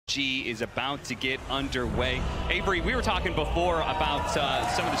G is about to get underway. Avery, we were talking before about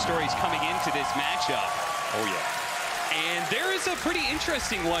some of the stories coming into this matchup. Oh, yeah. And there is a pretty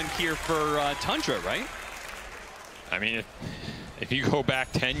interesting one here for Tundra, right? I mean, if you go back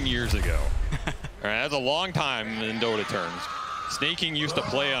 10 years ago, right, that's a long time in Dota terms. Snaking used to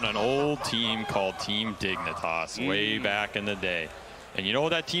play on an old team called Team Dignitas way back in the day. And you know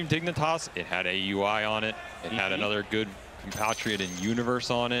that Team Dignitas? It had AUI on it. It had another good compatriot in Universe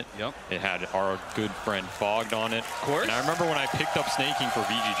on it. Yep. It had our good friend Fogged on it. Of course. And I remember when I picked up Snaking for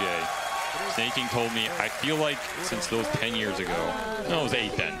VGJ, Snaking told me, I feel like since those 10 years ago, no, it was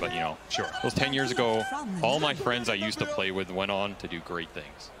 8 then, but you know, sure. Those 10 years ago, all my friends I used to play with went on to do great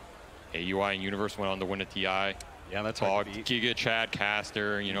things. AUI and Universe went on to win a TI. Yeah, that's Fog, Giga, Chad,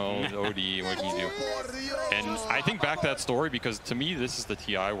 Caster, you know, OD, what can you do? And I think back to that story because to me, this is the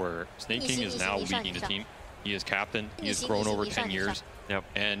TI where Snaking is now leading the team. He is captain. He has grown over 10 years. Yep.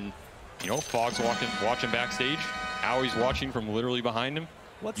 And, you know, Fogg's watching backstage. Aui's watching from literally behind him.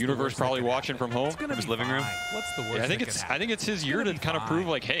 Universe probably watching from home. From his living room. What's the worst? Yeah, I think it's his year to kind of prove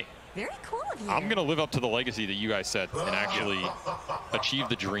like, hey, very cool of you. I'm gonna live up to the legacy that you guys set and actually achieve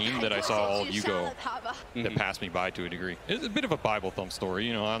the dream that I saw all of you go that passed me by to a degree. It's a bit of a Bible thump story,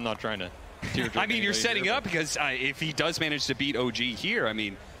 you know. I'm not trying to tear. I mean, you're setting up because if he does manage to beat OG here, I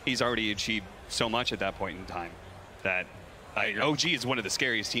mean, he's already achieved so much at that point in time that OG is one of the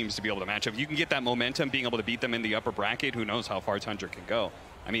scariest teams to be able to match up. You can get that momentum, being able to beat them in the upper bracket. Who knows how far Tundra can go?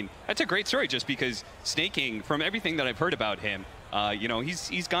 I mean, that's a great story just because Snaking, from everything that I've heard about him, you know,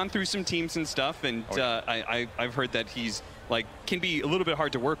 he's gone through some teams and stuff, and I've heard that he's like can be a little bit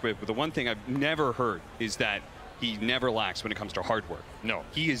hard to work with. But the one thing I've never heard is that he never lacks when it comes to hard work. No,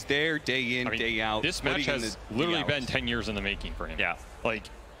 he is there day in, day out. This match has literally been 10 years in the making for him. Yeah, like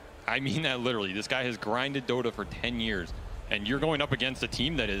I mean that literally. This guy has grinded Dota for 10 years, and you're going up against a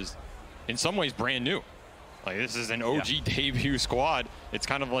team that is, in some ways, brand new. Like this is an OG debut squad. It's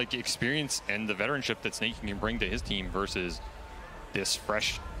kind of like experience and the veteranship that Snaking can bring to his team versus this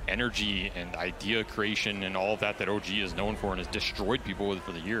fresh energy and idea creation and all of that OG is known for and has destroyed people with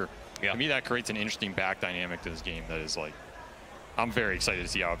for the year. To me, that creates an interesting back dynamic to this game that is like, I'm very excited to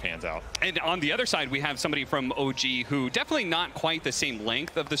see how it pans out. And on the other side, we have somebody from OG who definitely not quite the same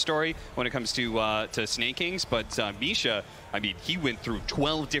length of the story when it comes to Snakings, but Misha, I mean, he went through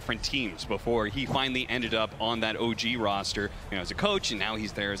 12 different teams before he finally ended up on that OG roster, you know, as a coach, and now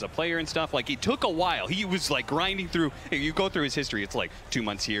he's there as a player and stuff. Like, it took a while. He was like grinding through, you go through his history, it's like 2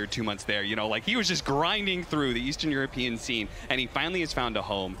 months here, 2 months there, you know, like he was just grinding through the Eastern European scene, and he finally has found a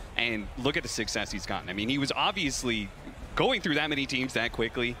home, and look at the success he's gotten. I mean, he was obviously going through that many teams that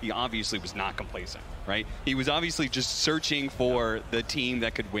quickly. He obviously was not complacent, right? He was obviously just searching for the team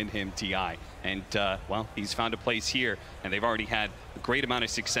that could win him TI. And, well, he's found a place here, and they've already had a great amount of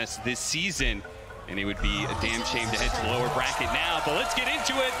success this season, and it would be a damn shame to head to the lower bracket now. But let's get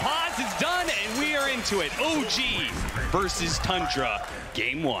into it. Pause is done, and we are into it. OG versus Tundra,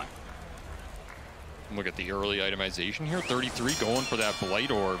 game 1. Look at the early itemization here. 33 going for that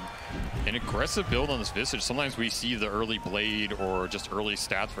Blight Orb. An aggressive build on this Visage. Sometimes we see the early Blade or just early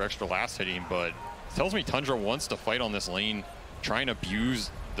stats for extra last hitting, but it tells me Tundra wants to fight on this lane, try and abuse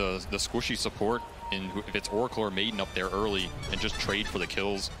the squishy support in if it's Oracle or Maiden up there early and just trade for the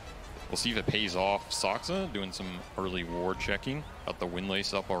kills. We'll see if it pays off. Soxa doing some early ward checking. Got the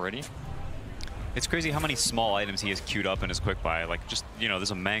Windlace up already. It's crazy how many small items he has queued up in his quick buy. Like, just, you know,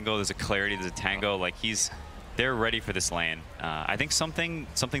 there's a Mango, there's a Clarity, there's a Tango. Like, they're ready for this lane. I think something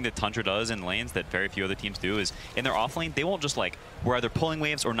that Tundra does in lanes that very few other teams do is in their off lane, they won't just like, we're either pulling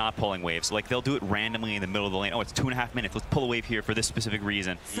waves or not pulling waves. Like, they'll do it randomly in the middle of the lane. Oh, it's 2.5 minutes. Let's pull a wave here for this specific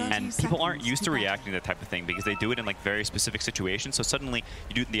reason. And people aren't used to reacting to that type of thing because they do it in like very specific situations. So suddenly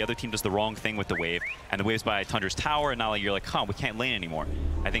the other team does the wrong thing with the wave, and the wave's by Tundra's tower, and now you're like, huh, we can't lane anymore.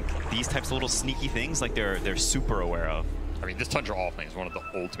 I think these types of little sneaky things, like they're super aware of. I mean, this Tundra off lane is one of the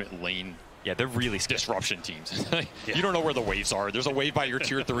ultimate lane. Yeah, they're really disruption teams. You don't know where the waves are. There's a wave by your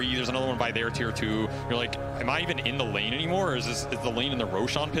tier 3. There's another one by their tier 2. You're like, am I even in the lane anymore? Or is the lane in the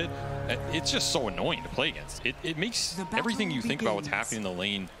Roshan pit? It's just so annoying to play against. It makes everything you think about what's happening in the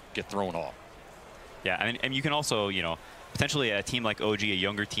lane get thrown off. Yeah, and you can also, you know, potentially a team like OG, a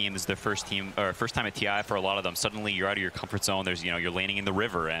younger team, this is their first time at TI for a lot of them. Suddenly you're out of your comfort zone. There's, you know, you're laning in the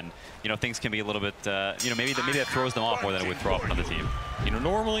river, and you know things can be a little bit, you know, maybe that throws them off more than it would throw off another team. You know,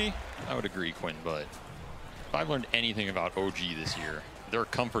 normally I would agree, Quinn, but if I've learned anything about OG this year, their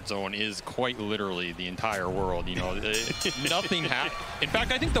comfort zone is quite literally the entire world. You know, nothing happens. In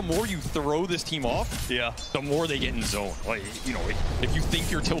fact, I think the more you throw this team off, the more they get in zone. Like, you know, if you think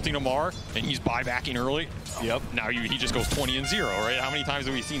you're tilting Amar and he's buybacking early, now he just goes 20-0, right? How many times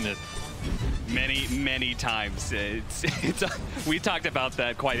have we seen this? Many times. We talked about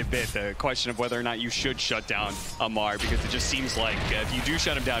that quite a bit, the question of whether or not you should shut down Amar, because it just seems like if you do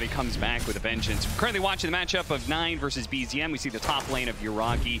shut him down, he comes back with a vengeance. We're currently watching the matchup of 9 versus BZM. We see the top lane of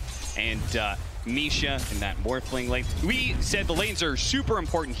Yuragi and Misha in that Morphling lane. We said the lanes are super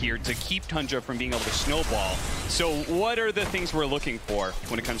important here to keep Tundra from being able to snowball. So what are the things we're looking for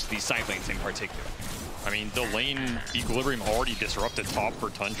when it comes to these side lanes in particular? I mean, the lane equilibrium already disrupted top for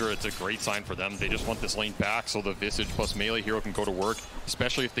Tundra. It's a great sign for them. They just want this lane back so the Visage plus melee hero can go to work,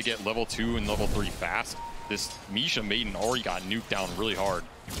 especially if they get level 2 and level 3 fast. This Misha Maiden already got nuked down really hard.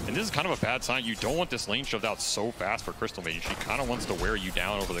 And this is kind of a bad sign. You don't want this lane shoved out so fast for Crystal Maiden. She kind of wants to wear you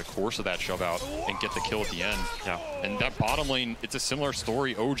down over the course of that shove out and get the kill at the end. And that bottom lane, it's a similar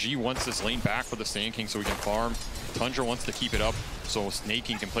story. OG wants this lane back for the Sand King so he can farm. Tundra wants to keep it up so Snake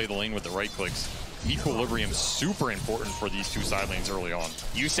King can play the lane with the right clicks. Equilibrium super important for these two side lanes early on.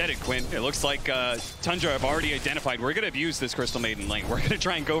 You said it, Quinn. It looks like Tundra have already identified we're going to abuse this Crystal Maiden lane. We're going to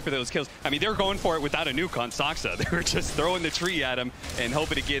try and go for those kills. I mean, they're going for it without a nuke on Soxa. They were just throwing the tree at him and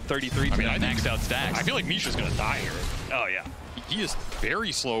hoping to get 33 to maxed out stacks. I feel like Misha's going to die here. Oh, yeah. He is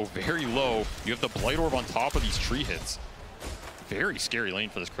very slow, very low. You have the Blight Orb on top of these tree hits. Very scary lane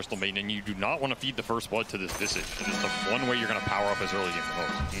for this Crystal Maiden, and you do not want to feed the first blood to this Visage. It is the one way you're going to power up as early as the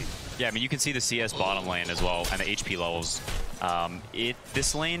most. Yeah, I mean, you can see the CS bottom lane as well, and the HP levels.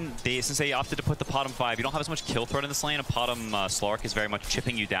 This lane, since they opted to put the bottom 5, you don't have as much kill threat in this lane. A bottom Slark is very much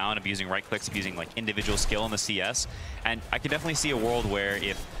chipping you down, abusing right clicks, abusing like individual skill in the CS. And I can definitely see a world where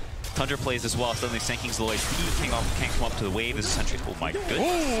if Tundra plays as well, suddenly Sand King's low HP, can't come up to the wave. This is essentially, oh my goodness.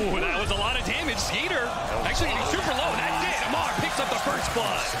 Ooh, that was a lot of damage. Skater actually getting super low. That's it. Amar picks up the first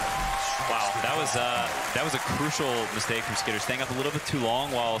blood. Wow, that was a crucial mistake from Skitter, staying up a little bit too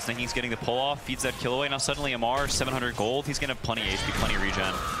long while Snake King's getting the pull off, feeds that kill away. Now suddenly Amar, 700 gold, he's gonna have plenty HP, plenty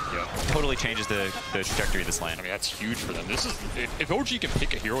regen. Totally changes the trajectory of this lane. I mean, that's huge for them. This is if OG can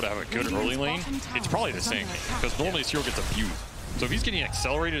pick a hero to have a good early lane, it's probably the Sand King, because normally this hero gets abused. So if he's getting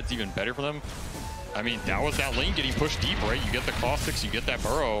accelerated, it's even better for them. I mean, that was that lane getting pushed deep, right? You get the caustics, you get that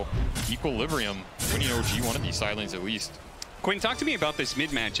burrow, equilibrium, winning OG one of these side lanes at least. Quinn, talk to me about this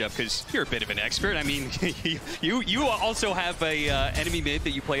mid matchup, because you're a bit of an expert. I mean, you also have a enemy mid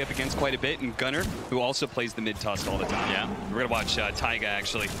that you play up against quite a bit, and Gunner, who also plays the mid tusk all the time. Yeah. We're going to watch Taiga,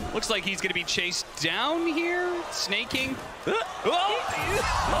 actually. Looks like he's going to be chased down here. Snake King. The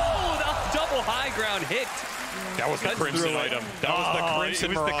double high ground hit. That was the Crimson item. That was the Crimson It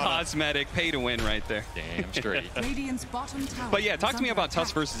was Mirana. the cosmetic pay to win right there. Damn straight. But yeah, talk to me about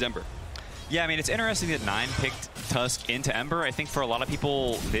Tusk versus Ember. Yeah, I mean, it's interesting that 9 picked Tusk into Ember. I think for a lot of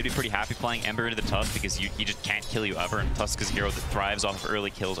people, they'd be pretty happy playing Ember into the Tusk because he just can't kill you ever, and Tusk is a hero that thrives off of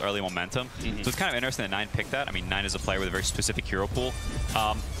early kills, early momentum. So it's kind of interesting that 9 picked that. I mean, 9 is a player with a very specific hero pool.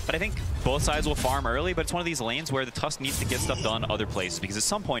 But I think both sides will farm early, but it's one of these lanes where the Tusk needs to get stuff done other places, because at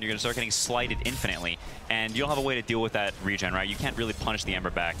some point you're going to start getting slighted infinitely, and you'll have a way to deal with that regen, right? You can't really punish the Ember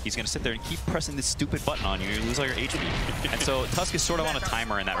back. He's going to sit there and keep pressing this stupid button on you, and you lose all your HP. And so Tusk is sort of on a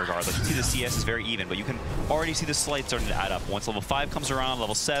timer in that regard. Like, you see the CS is very even, but you can already see the slight starting to add up. Once level 5 comes around,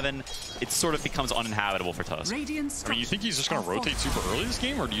 level 7, it sort of becomes uninhabitable for Tusk. I mean, you think he's just going to rotate super early this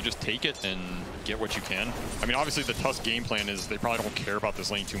game, or do you just take it and get what you can? I mean, obviously the Tusk game plan is they probably don't care about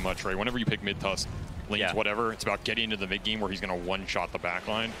this lane too much, right? Whenever you pick mid-Tusk lanes, whatever, it's about getting into the mid game where he's going to one-shot the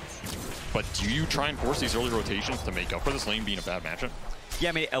backline. But do you try and force these early rotations to make up for this lane being a bad matchup? Yeah,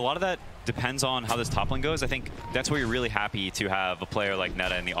 I mean, a lot of that depends on how this top lane goes. I think that's where you're really happy to have a player like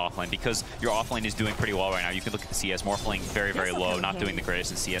Netta in the offlane, because your offlane is doing pretty well right now. You can look at the CS. Morphling very, very low, not doing the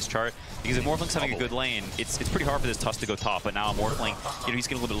greatest in CS chart. Because if Morphling's having a good lane, it's pretty hard for this Tusk to go top. But now Morphling, he's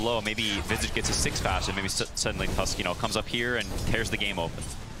getting a little bit low. Maybe Visage gets a 6 faster. Maybe suddenly Tusk, comes up here and tears the game open.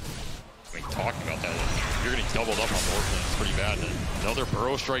 I mean, talking about that, you're getting doubled up on Morphling. It's pretty bad. Another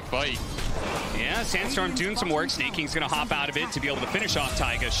Burrow Strike fight. Yeah, Sandstorm doing some work. Snake King's going to hop out of it to be able to finish off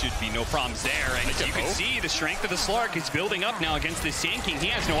Taiga. Should be no problems there. And you can see the strength of the Slark is building up now against this Sand King. He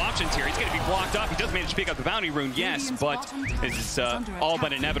has no options here. He's going to be blocked off. He does manage to pick up the bounty rune, yes, but it's all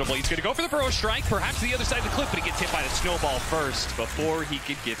but inevitable. He's going to go for the Burrow Strike, perhaps to the other side of the cliff, but he gets hit by the snowball first before he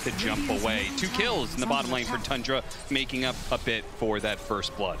could get the jump away. 2 kills in the bottom lane for Tundra, making up a bit for that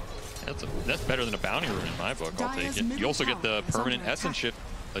first blood. That's better than a bounty rune in my book. I'll take it. You also get the permanent essence shift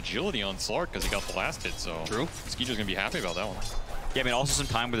agility on Slark because he got the last hit, so true. Skeeter's going to be happy about that one. Yeah, I mean, also some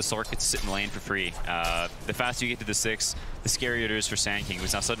time where the Slark gets to sit in lane for free. The faster you get to the 6, the scarier it is for Sand King,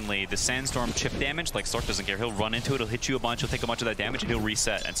 because now suddenly the Sandstorm chip damage, like Slark doesn't care. He'll run into it, he'll hit you a bunch, he'll take a bunch of that damage, and he'll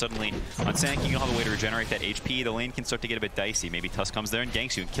reset. And suddenly, on Sand King, you don't have a way to regenerate that HP. The lane can start to get a bit dicey. Maybe Tusk comes there and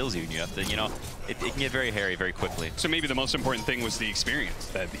ganks you and kills you, and you have to, you know, it can get very hairy very quickly. So maybe the most important thing was the experience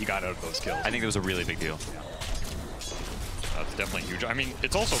that he got out of those kills. I think it was a really big deal. Yeah. That's definitely huge. I mean,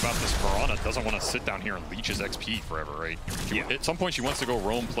 it's also about this Piranha doesn't want to sit down here and leech his XP forever, right? At some point, she wants to go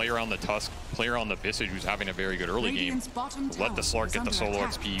roam, play around the Tusk, play around the Visage, who's having a very good early game. Let the Slark get the solo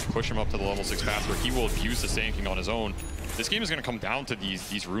XP, push him up to the level 6 path where he will abuse the Sand King on his own. This game is going to come down to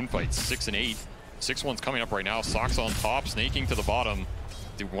these rune fights, 6 and 8. 6-1's coming up right now. Sox on top, snaking to the bottom.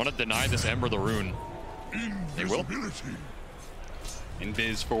 They want to deny this Ember the rune. They will.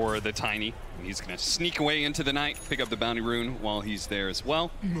 Invis for the Tiny. He's going to sneak away into the night, pick up the bounty rune while he's there as well.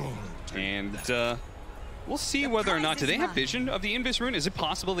 And we'll see whether or not, do they have vision of the Invis rune? Is it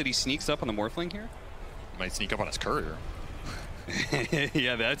possible that he sneaks up on the Morphling here? Might sneak up on his courier.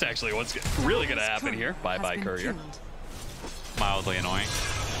 Yeah, that's actually what's really going to happen here. Bye-bye, courier. Mildly annoying.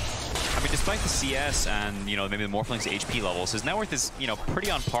 I mean, despite the CS and, you know, maybe the Morphling's HP levels, his net worth is, you know, pretty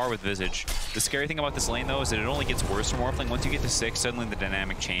on par with Visage. The scary thing about this lane, though, is that it only gets worse for Morphling. Once you get to 6, suddenly the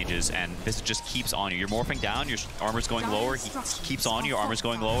dynamic changes, and Visage just keeps on you. You're morphing down, your armor's going lower, he keeps on you, your armor's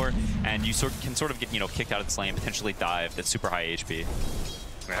going lower, and you can sort of get, you know, kicked out of this lane, potentially dive. That's super high HP.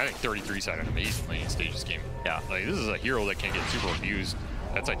 I mean, I think 33's had an amazing laning stage this game. Yeah. Like, this is a hero that can get super abused.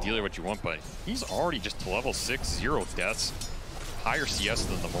 That's ideally what you want, but he's already just to level 6, 0 deaths. Higher CS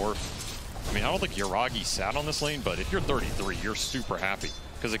than the Morph. I mean, I don't think Yuragi sat on this lane, but if you're 33, you're super happy.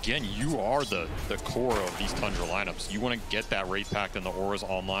 Because again, you are the core of these Tundra lineups. You want to get that Wraith Pact and the auras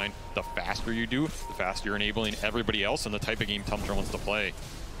online. The faster you do, the faster you're enabling everybody else in the type of game Tundra wants to play.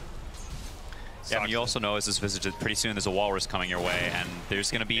 Yeah, I mean, you also know as this Visage, pretty soon there's a Walrus coming your way, and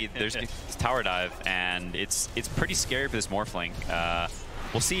there's going to be this tower dive, and it's pretty scary for this Morphling.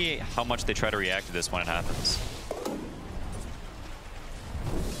 We'll see how much they try to react to this when it happens.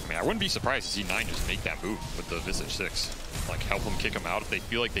 I mean, I wouldn't be surprised to see 9 just make that move with the Visage 6. Like, help him kick him out if they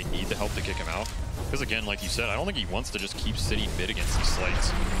feel like they need the help to kick him out. Because again, like you said, I don't think he wants to just keep sitting mid against these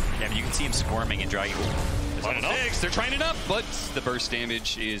slights. Yeah, I mean, you can see him squirming and dragging. They're trying it up, but the burst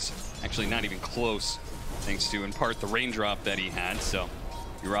damage is actually not even close, thanks to, in part, the raindrop that he had. So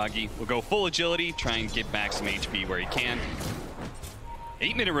Yuragi will go full agility, try and get back some HP where he can.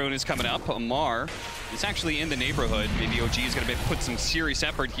 8-minute rune is coming up. Amar is actually in the neighborhood. Maybe OG is going to put some serious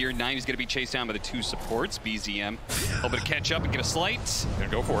effort here. 9 is going to be chased down by the 2 supports. BZM hoping to catch up and get a slight. Gonna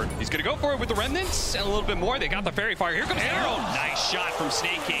go for it. He's going to go for it with the remnants and a little bit more. They got the fairy fire. Here comes the arrow. Nice shot from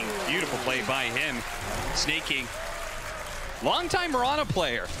Snake King. Beautiful play by him. Snake King, long-time Mirana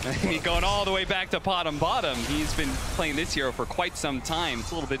player. I mean, going all the way back to bottom. He's been playing this hero for quite some time.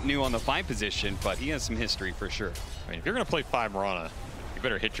 It's a little bit new on the 5 position, but he has some history for sure. I mean, if you're going to play 5 Mirana,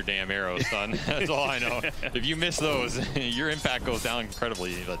 better hit your damn arrows, son. That's all I know. If you miss those, your impact goes down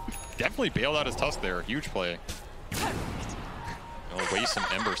incredibly. But definitely bailed out his Tusk there. Huge play. Waste some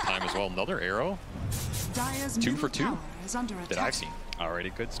Ember's time as well. Another arrow. 2 for 2 that I've seen.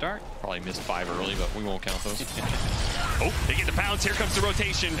 Already good start. Probably missed 5 early, but we won't count those. Oh, they get the pounce. Here comes the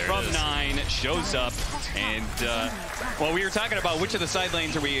rotation from 9. Shows up. And, well, we were talking about which of the side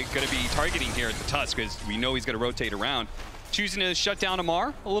lanes are we going to be targeting here at the Tusk, because we know he's going to rotate around. Choosing to shut down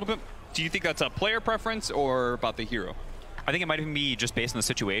Amar a little bit. Do you think that's a player preference or about the hero? I think it might even be just based on the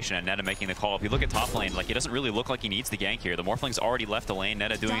situation and Neta making the call. If you look at top lane, like, it doesn't really look like he needs the gank here. The Morphling's already left the lane.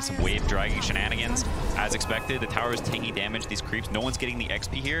 Neta doing some wave dragging shenanigans as expected. The tower is taking damage. These creeps, no one's getting the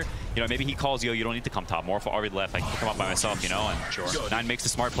XP here. You know, maybe he calls, yo, you don't need to come top. Morph already left. I can come up by myself, you know? And sure. 9 makes the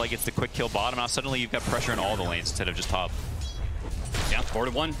smart play, gets the quick kill bottom. Now suddenly you've got pressure in all the lanes instead of just top. Yeah,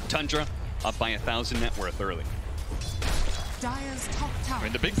 4-1. Tundra up by 1,000 net worth early. I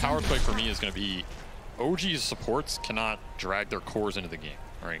mean, the big power play for me is going to be OG's supports cannot drag their cores into the game,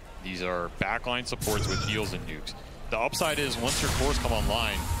 right? These are backline supports with heals and nukes. The upside is once your cores come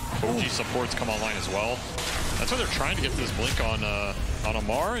online, OG supports come online as well. That's why they're trying to get this blink on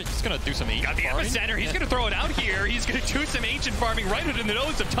Amar. He's going to do some ancient farming. Got the epicenter. He's going to throw it out here. He's going to do some ancient farming right into the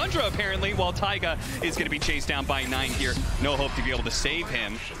nose of Tundra, apparently, while Taiga is going to be chased down by 9 here. No hope to be able to save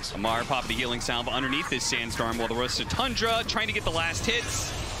him. Amar popped the healing salve underneath this Sandstorm, while the rest of Tundra trying to get the last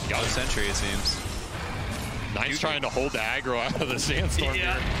hits. Got a sentry, it seems. 9's trying to hold the aggro out of the Sandstorm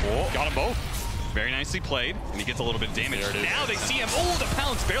here. Oh, got them both. Very nicely played, and he gets a little bit of damage. Now they see him. Oh, the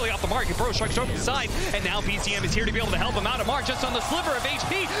pounce barely off the mark. He throws Shark over the side, and now BZM is here to be able to help him out. Amar just on the sliver of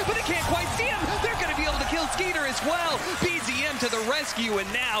HP, but they can't quite see him. They're going to be able to kill Skeeter as well. BZM to the rescue,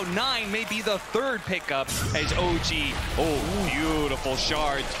 and now 9 may be the third pickup as OG. Oh, beautiful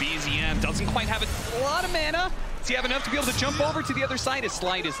shards. BZM doesn't quite have a lot of mana. Does he have enough to be able to jump over to the other side? His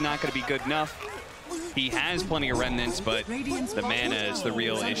slide is not going to be good enough. He has plenty of remnants, but the mana is the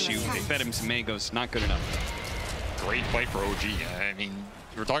real issue. They fed him some mangoes, not good enough. Great fight for OG. I mean,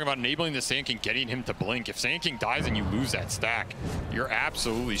 we're talking about enabling the Sand King, getting him to blink. If Sand King dies and you lose that stack, you're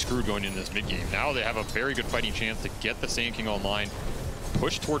absolutely screwed going into this mid game. Now they have a very good fighting chance to get the Sand King online,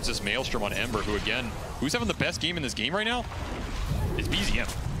 push towards this Maelstrom on Ember, who again, who's having the best game in this game right now? It's BZM.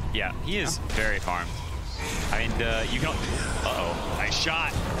 Yeah, he is very farmed. I mean, you can... Uh-oh. Nice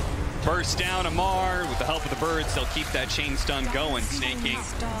shot. Burst down Amar with the help of the birds. They'll keep that chain stun going. Snake King,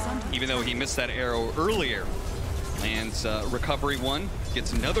 even though he missed that arrow earlier, lands recovery 1,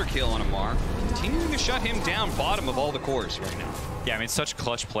 gets another kill on Amar, continuing to shut him down bottom of all the cores right now. Yeah, I mean, such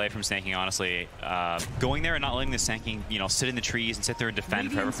clutch play from Snake King, honestly. Going there and not letting the Snake King, sit in the trees and sit there and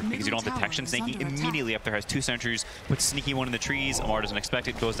defend forever because you don't have detection. Snake King immediately up there has 2 sentries, puts sneaky one in the trees. Amar doesn't expect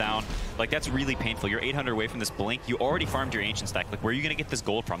it, goes down. Like, that's really painful. You're 800 away from this blink. You already farmed your ancient stack. Like, where are you going to get this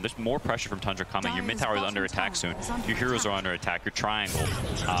gold from? There's more pressure from Tundra coming. Your mid tower is under attack soon. Your heroes are under attack. Your triangle.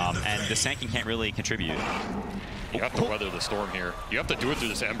 And the Snake King can't really contribute. You have to weather the storm here. You have to do it through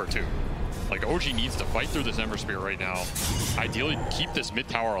this Ember, too. Like, OG needs to fight through this Ember Spear right now. Ideally, keep this mid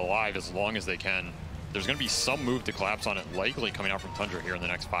tower alive as long as they can. There's going to be some move to collapse on it, likely coming out from Tundra here in the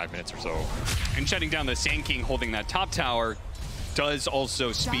next 5 minutes or so. And shutting down the Sand King holding that top tower does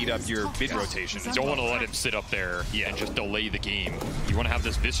also speed up your mid rotation. You don't want to let him sit up there and just delay the game. You want to have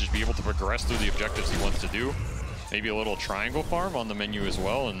this Visage be able to progress through the objectives he wants to do. Maybe a little triangle farm on the menu as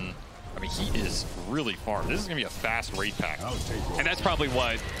well. And I mean, he is really farmed. This is going to be a fast raid pack. And that's probably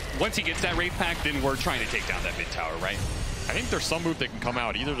what, once he gets that raid pack, then we're trying to take down that mid tower, right? I think there's some move that can come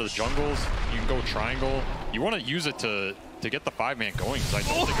out, either to the jungles, you can go triangle. You want to use it to get the 5-man going, because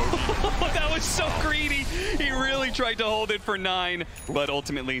I don't think OG... That was so greedy. He really tried to hold it for 9, but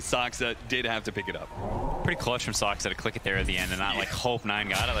ultimately Soxa did have to pick it up. Pretty clutch from Soxa to click it there at the end and not like hope 9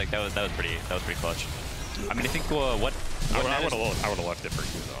 got it. Like that was pretty clutch. I mean, I think I would have left it for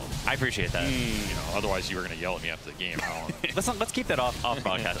you though. I appreciate that. Otherwise you were going to yell at me after the game. Let's keep that off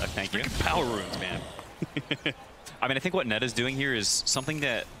broadcast. Thank you. Power runes, man. I mean, I think what Neta's doing here is something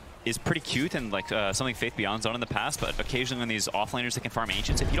that is pretty cute and like something Faith Beyond's done in the past, but occasionally when these offlaners that can farm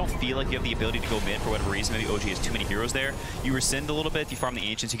Ancients, if you don't feel like you have the ability to go mid for whatever reason, maybe OG has too many heroes there, you rescind a little bit, you farm the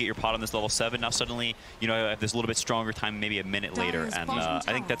Ancients, you get your pot on this level 7, now suddenly, you have this little bit stronger time, maybe a minute later, and I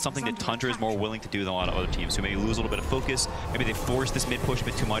think that's something that Tundra is more willing to do than a lot of other teams, who maybe lose a little bit of focus, maybe they force this mid push a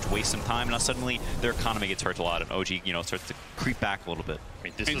bit too much, waste some time, and now suddenly their economy gets hurt a lot, and OG, starts to creep back a little bit. I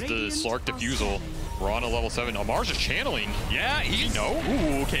mean, this is the Slark Diffusal. We're on a level 7. Amar's just channeling. Yeah,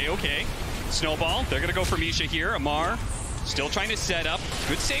 Ooh, okay. Snowball, they're going to go for Misha here. Amar still trying to set up.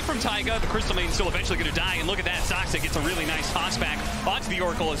 Good save from Taiga. The Crystal Maid's still eventually going to die. And look at that. Soxa gets a really nice toss back onto the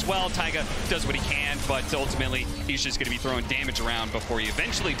Oracle as well. Taiga does what he can, but ultimately he's just going to be throwing damage around before he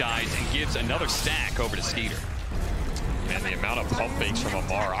eventually dies and gives another stack over to Skeeter. Man, the amount of pump fakes from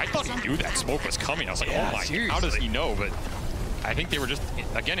Amar. I thought he knew that smoke was coming. I was like, oh my, seriously? How does he know? But I think they were just,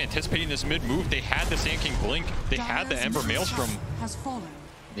 again, anticipating this mid move. They had the Sand King blink. They had the Ember Maelstrom.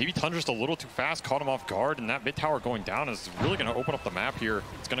 Maybe Tundra's a little too fast, caught him off guard, and that mid tower going down is really going to open up the map here.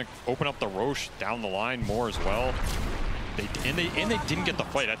 It's going to open up the Roche down the line more as well. They didn't get the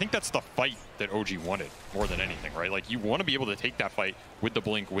fight. I think that's the fight that OG wanted more than anything, right? Like, you want to be able to take that fight with the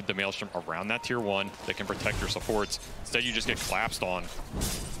blink, with the Maelstrom around that tier 1 that can protect your supports. Instead, you just get collapsed on.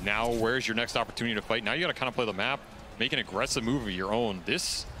 Now, where's your next opportunity to fight? Now you got to kind of play the map, make an aggressive move of your own.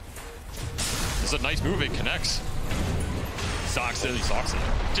 This is a nice move. It connects. Soxa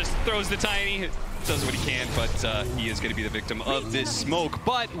just throws the tiny, does what he can, but he is going to be the victim of this smoke.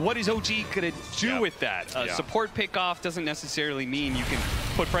 But what is OG going to do with that? Support pick off doesn't necessarily mean you can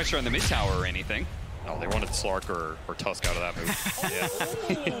put pressure on the mid tower or anything. No, they wanted Slark or Tusk out of that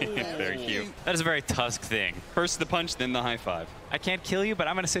move. Very cute. That is a very Tusk thing. First the punch, then the high five. I can't kill you, but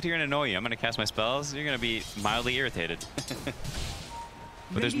I'm going to sit here and annoy you. I'm going to cast my spells. You're going to be mildly irritated.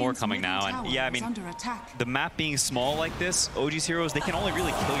 But there's more coming now, and yeah, I mean, the map being small like this, OG's heroes, they can only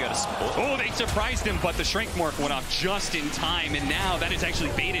really kill you out of support. Oh, they surprised him, but the Shrink Morph went off just in time, and now that is actually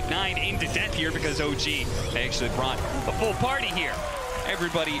baited 9 into death here because OG actually brought the full party here.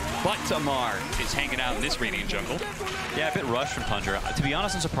 Everybody but Amar is hanging out in this Radiant jungle. Yeah, a bit rushed from Tundra. To be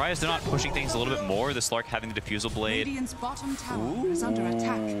honest, I'm surprised they're not pushing things a little bit more. The Slark having the Diffusal Blade. Radiant's bottom tower is under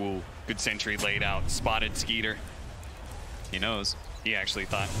attack. Good sentry laid out. Spotted Skeeter. He knows. He actually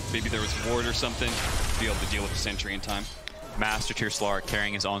thought maybe there was a ward or something to be able to deal with the sentry in time. Master tier Slark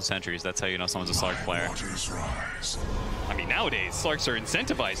carrying his own sentries. That's how you know someone's a Slark player. I mean, nowadays, Slarks are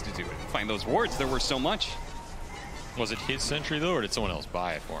incentivized to do it. Find those wards, they're worth so much. Was it his sentry, though, or did someone else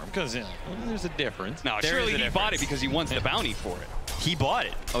buy it for him? Because there's a difference. No, surely he bought it because he wants the bounty for it. He bought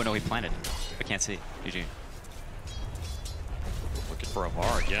it. Oh, no, he planted it. I can't see. GG. Looking for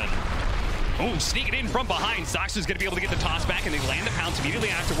Amar again. Oh, sneaking in from behind. Sox is going to be able to get the toss back, and they land the pounce immediately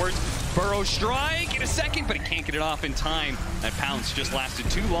afterwards. Burrow strike in a second, but he can't get it off in time. That pounce just lasted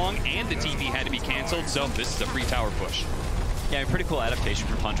too long, and the TP had to be canceled, so this is a free tower push. Yeah, pretty cool adaptation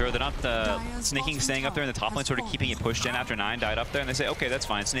from Tundra. They're not sneaking, staying up there in the top lane, sort of keeping it pushed in after 9 died up there, and they say, okay, that's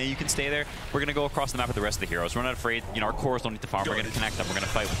fine. Snay, you can stay there. We're going to go across the map with the rest of the heroes. We're not afraid. You know, our cores don't need to farm. We're going to connect them. We're going to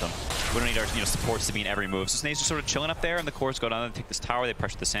fight with them. We don't need our supports to be in every move. So Snay's just sort of chilling up there, and the cores go down and take this tower. They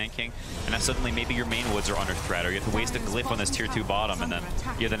pressure the Sand King, and then suddenly maybe your main woods are under threat, or you have to waste a glyph on this tier 2 bottom, and then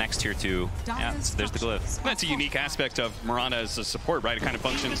you have the next tier 2. Yeah, so there's the glyph. That's a unique aspect of Mirana as a support, right? It kind of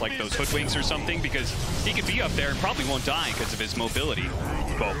functions like those hoodwinks or something, because he could be up there and probably won't die because of his mobility.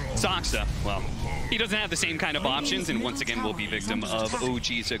 Well, Soxa, well, he doesn't have the same kind of options, and once again will be victim of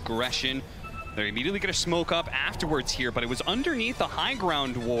OG's aggression. They're immediately going to smoke up afterwards here, but it was underneath the high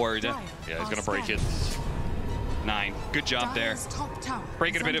ground ward. Yeah, he's going to break it. 9, good job there.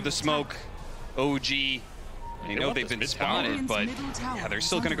 Breaking a bit of the smoke. OG, I know they've been spotted, but yeah, they're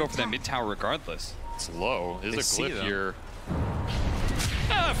still going to go for that mid tower regardless. It's low. There's a glyph here.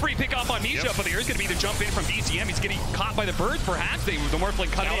 Free pick off on Misha, but there's going to be the jump in from BCM. He's getting caught by the birds, perhaps. The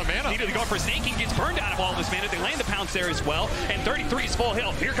Morphling cut out. Immediately go for Snaking, gets burned out of all this mana. They land the pounce there as well, and 33 is full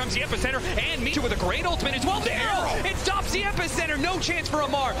health. Here comes the Epicenter, and Misha with a great ultimate as well. The arrow! It stops the Epicenter. No chance for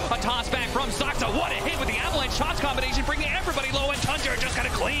Amar. A toss back from Soxa. What a hit with the Avalanche shots combination, bringing everybody low, and Tundra just got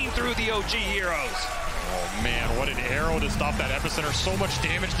to clean through the OG heroes. Oh man, what an arrow to stop that Epicenter. So much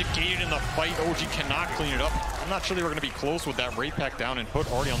damage negated in the fight. OG cannot clean it up. I'm not sure they were going to be close with that Wraith Pack down and put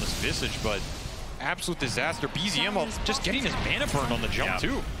already on this Visage, but absolute disaster. BZM just getting his mana burned on the jump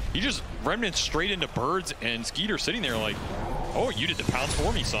too. He just remnants straight into birds, and Skeeter sitting there like, oh, you did the pounce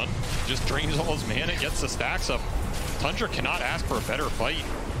for me, son. Just drains all his mana, gets the stacks up. Tundra cannot ask for a better fight.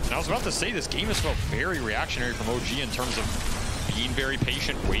 And I was about to say, this game has felt very reactionary from OG in terms of being very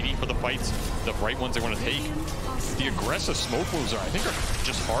patient, waiting for the fights, the right ones they want to take. The aggressive smoke moves I think are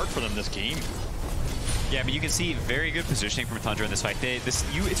just hard for them this game. Yeah, but you can see very good positioning from Tundra in this fight.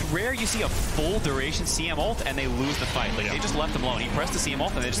 It's rare you see a full duration CM ult and they lose the fight. Like, they just left them alone. He pressed the CM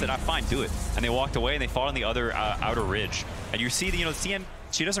ult and they just said, fine, do it. And they walked away and they fought on the other outer ridge. And you see, CM,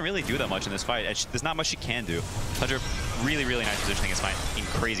 she doesn't really do that much in this fight. There's not much she can do. Tundra, really, really nice positioning in this fight. In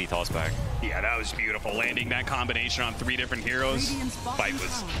crazy toss back. Yeah, that was beautiful. Landing that combination on 3 different heroes. Fight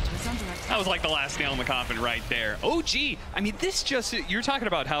that was like the last nail in the coffin right there. OG, I mean, this just, you're talking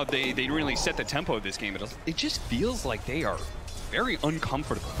about how they really set the tempo of this game. It just feels like they are very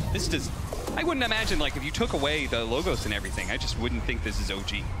uncomfortable. This does, I wouldn't imagine, like, if you took away the logos and everything, I just wouldn't think this is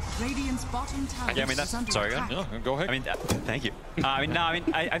OG. Radiant's bottom tower. Yeah, I mean, that's, sorry, no, go ahead. I mean, thank you.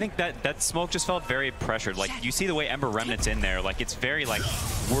 I think that smoke just felt very pressured. Like, you see the way Ember Remnant's in there. Like, it's very like,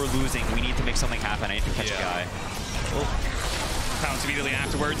 we're losing. We need to make something happen. I need to catch a guy. Oh. Pounce immediately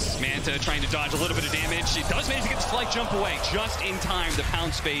afterwards. Manta trying to dodge a little bit of damage. It does manage to get the slight jump away just in time. The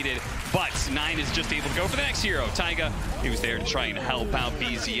pounce faded, but 9 is just able to go for the next hero. Taiga, he was there to try and help out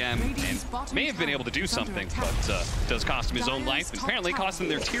BZM and may have been able to do something, but does cost him his own life. And apparently cost him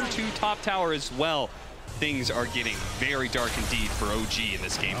their tier 2 top tower as well. Things are getting very dark indeed for OG in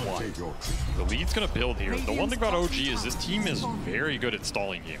this game 1. The lead's going to build here. The one thing about OG is this team is very good at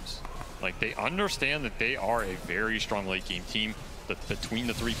stalling games. Like, they understand that they are a very strong late game team. Between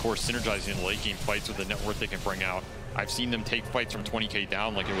the 3 cores synergizing in late game fights with the net worth they can bring out. I've seen them take fights from 20k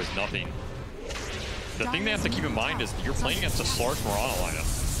down like it was nothing. The thing they have to keep in mind is you're playing against a Slark Mirana lineup.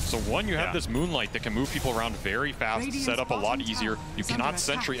 So one, you have this Moonlight that can move people around very fast, set up a lot easier. You cannot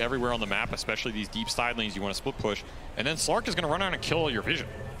sentry everywhere on the map, especially these deep side lanes you want to split push. And then Slark is going to run out and kill all your vision.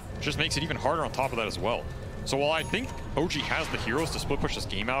 It just makes it even harder on top of that as well. So while I think OG has the heroes to split push this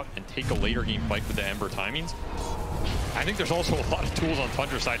game out and take a later game fight with the Ember timings, I think there's also a lot of tools on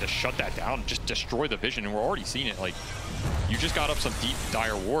Tundra's side to shut that down, just destroy the vision, and we're already seeing it. Like, you just got up some deep,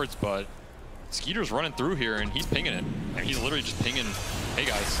 dire wards, but Skeeter's running through here, and he's pinging it. And he's literally just pinging, hey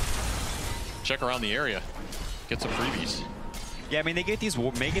guys, check around the area, get some freebies. Yeah, I mean, they get these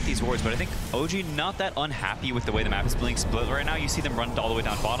wards, but I think OG not that unhappy with the way the map is being split right now. You see them run all the way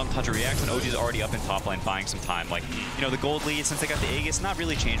down bottom, Tundra reacts, and OG's already up in top lane buying some time. Like, you know, the gold lead, since they got the Aegis, not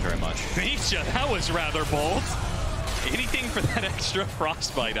really changed very much. Misha, that was rather bold. Anything for that extra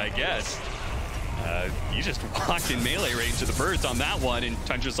frostbite, I guess. You just walked in melee range to the birds on that one, and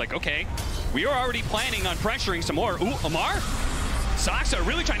Tundra's like, okay, we are already planning on pressuring some more. Ooh, Amar? Saksa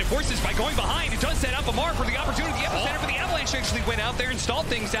really trying to force this by going behind. It does set up Amar for the opportunity. The epicenter for the Avalanche actually went out there and stalled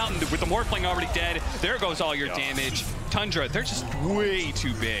things out, and with the Morphling already dead, there goes all your damage. Tundra, they're just way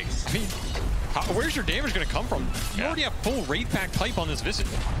too big. I mean, where's your damage going to come from? You already have full Wraith Pack pipe on this Visage.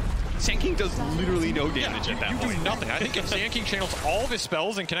 Sand King does literally no damage at that point. You do nothing. I think if Sand King channels all of his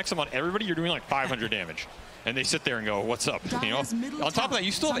spells and connects them on everybody, you're doing like 500 damage. And they sit there and go, what's up? You know? On top of that,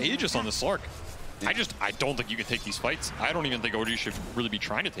 you still have Aegis on the Slark. I don't think you can take these fights. I don't even think OG should really be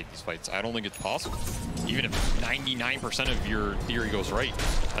trying to take these fights. I don't think it's possible. Even if 99% of your theory goes right.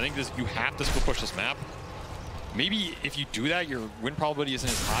 I think you have to split push this map. Maybe if you do that, your win probability isn't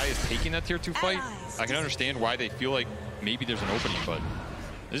as high as taking that tier 2 fight. I can understand why they feel like maybe there's an opening, but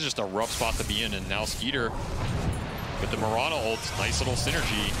this is just a rough spot to be in. And now Skeeter with the Mirana ult, nice little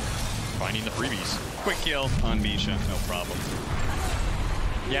synergy, finding the freebies. Quick kill on Misha, no problem.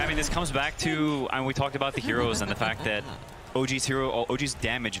 Yeah, I mean, this comes back to, I mean, we talked about the heroes and the fact that OG's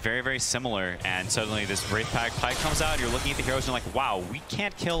damage very, very similar, and suddenly this Wraith Pack pipe comes out, you're looking at the heroes and you're like, wow, we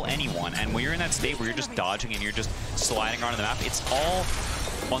can't kill anyone. And when you're in that state where you're just dodging and you're just sliding around the map, it's all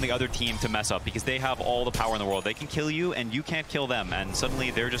on the other team to mess up because they have all the power in the world. They can kill you and you can't kill them, and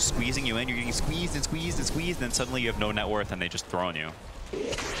suddenly they're just squeezing you in, you're getting squeezed and squeezed and squeezed, and suddenly you have no net worth and they just throw on you.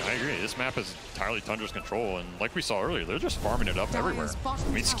 I agree. This map is entirely Tundra's control, and like we saw earlier, they're just farming it up everywhere. I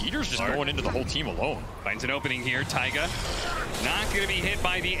mean, Skeeter's just going into the whole team alone. Finds an opening here. Taiga not going to be hit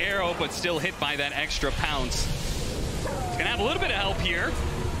by the arrow, but still hit by that extra pounce. He's going to have a little bit of help here.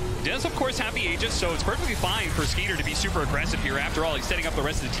 Does, of course, have the Aegis, so it's perfectly fine for Skeeter to be super aggressive here. After all, he's setting up the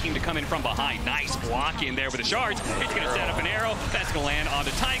rest of the team to come in from behind. Nice block in there with the shards. It's going to set up an arrow. That's going to land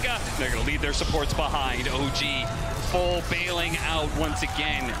onto Taiga. They're going to leave their supports behind. OG full bailing out once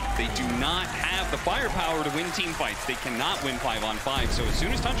again. They do not have the firepower to win team fights. They cannot win 5-on-5. So as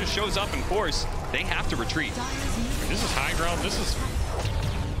soon as Tundra shows up in force, they have to retreat. This is high ground. This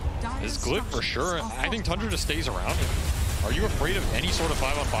is good for sure. I think Tundra just stays around. Are you afraid of any sort of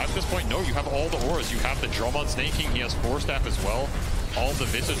 5-on-5 at this point? No, you have all the auras. You have the drum on Snake King. He has Force Staff as well. All the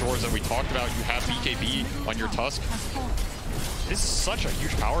Visage auras that we talked about. You have BKB on your Tusk. This is such a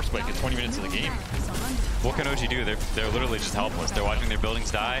huge power spike at 20 minutes of the game. What can OG do? They're literally just helpless. They're watching their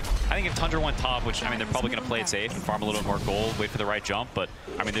buildings die. I think if Tundra went top, which, I mean, they're probably going to play it safe and farm a little bit more gold, wait for the right jump, but,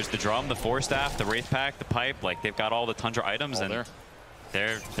 I mean, there's the drum, the Force Staff, the Wraith Pack, the pipe. Like, they've got all the Tundra items, all and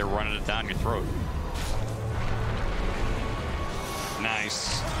there. they're running it down your throat.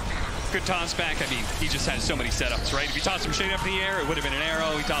 Nice. Good toss back. I mean, he just has so many setups, right? If you toss him straight up in the air, it would have been an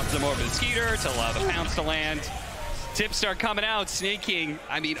arrow. He tosses him over the Skeeter to allow the pounce to land. Tips start coming out. Snake King,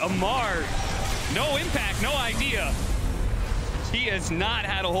 I mean, Amar, no impact, no idea. He has not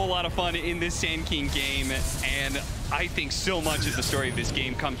had a whole lot of fun in this Sand King game, and I think so much of the story of this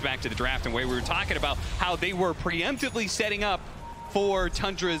game comes back to the draft and where we were talking about how they were preemptively setting up for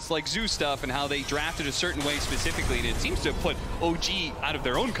Tundra's like Zoo stuff and how they drafted a certain way specifically, and it seems to have put OG out of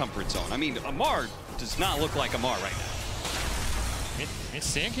their own comfort zone. I mean, Amar does not look like Amar right now. I mean,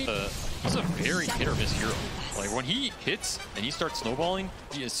 Sand King, he's a very hit or miss hero. Like when he hits and he starts snowballing,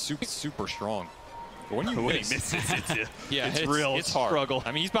 he is super, super strong. But when you miss, it's real. It's hard. Struggle.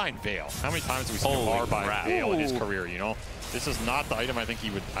 I mean, he's buying Veil. How many times have we seen Amar buy Veil in his career, you know? This is not the item I think he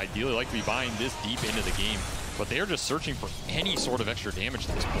would ideally like to be buying this deep into the game. But they are just searching for any sort of extra damage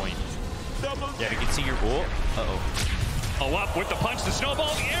at this point. Yeah, you can see your ult. Oh, up with the punch, the snowball,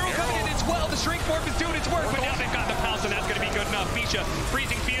 the arrow coming in as well. The shrink morph is doing its work, but now they've got the pounce, and that's going to be good enough. Misha,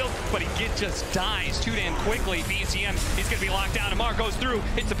 freezing field, but he just dies too damn quickly. BCM is going to be locked down. Amar goes through,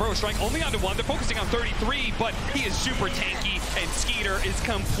 hits the pro strike only onto 1. They're focusing on 33, but he is super tanky, and Skeeter is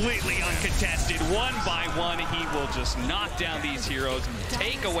completely uncontested. 1 by 1, he will just knock down these heroes,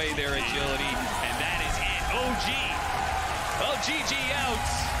 take away their agility, and that is it. OG. Well, GG out.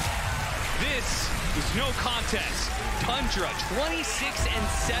 This was no contest. Tundra, 26-7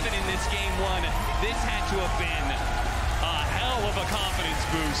 in this game 1. This had to have been a hell of a confidence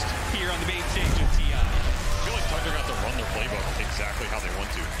boost here on the main stage of TI. I feel like Tundra got to run their playbook exactly how they want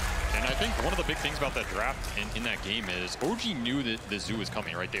to. And I think one of the big things about that draft in that game is OG knew that the Zoo was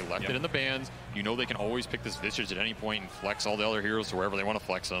coming, right? They left it in the bans. You know they can always pick this Visage at any point and flex all the other heroes to wherever they want to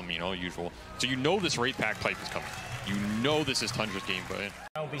flex them, you know, usual. So you know this Wraith Pack pipe is coming. You know this is Tundra's game plan.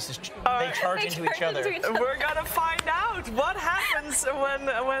 pieces, they charge into each other. We're gonna find out what happens when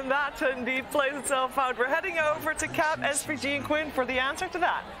that indeed plays itself out. We're heading over to Cap, SPG, and Quinn for the answer to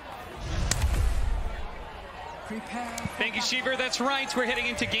that. Thank you, Sheever. That's right. We're heading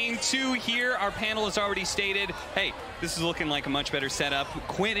into game 2 here. Our panel has already stated, hey, this is looking like a much better setup.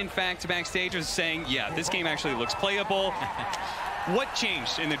 Quinn, in fact, backstage was saying, yeah, this game actually looks playable. What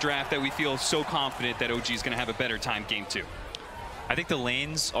changed in the draft that we feel so confident that OG is going to have a better time game 2? I think the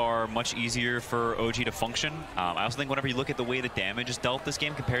lanes are much easier for OG to function. I also think whenever you look at the way the damage is dealt this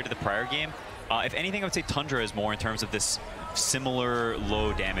game compared to the prior game, if anything, I would say Tundra is more in terms of this similar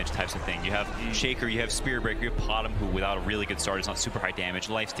low damage types of thing. You have Shaker, you have Spirit Breaker, you have Potom, who without a really good start is not super high damage,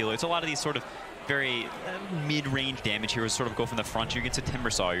 Lifestealer. It's a lot of these sort of very mid-range damage heroes sort of go from the front. You're against a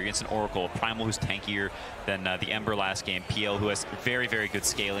Timbersaw, you're against an Oracle, Primal who's tankier than the Ember last game, PL who has very, very good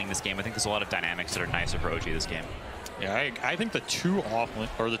scaling this game. I think there's a lot of dynamics that are nicer for OG this game. Yeah, I think the two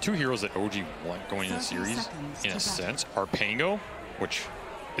heroes that OG want going into the series, in a sense, are Pango, which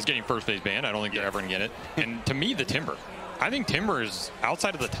is getting first phase ban. I don't think they're ever going to get it. And to me, the Timber. I think Timber is,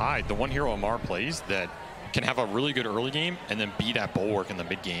 outside of the Tide, the one hero Amar plays that can have a really good early game and then be that bulwark in the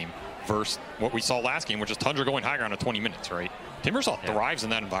mid game versus what we saw last game, which is Tundra going high ground at 20 minutes, right? Timbersaw thrives in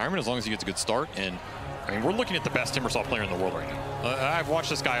that environment as long as he gets a good start. And I mean, we're looking at the best Timbersaw player in the world right now. I've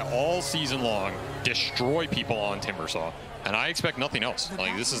watched this guy all season long destroy people on Timbersaw, and I expect nothing else.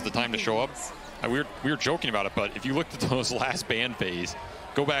 Like, this is the time to show up. We were joking about it, but if you looked at those last ban phase,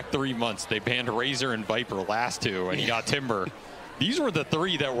 go back 3 months, they banned Razor and Viper last 2, and he got Timber. These were the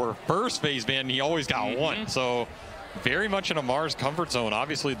 3 that were first phase banned, and he always got 1. So very much in Amar's comfort zone.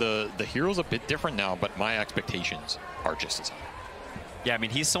 Obviously, the hero's a bit different now, but my expectations are just as high. Yeah, I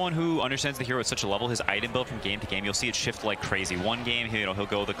mean, he's someone who understands the hero at such a level. His item build from game to game, you'll see it shift like crazy. One game, he'll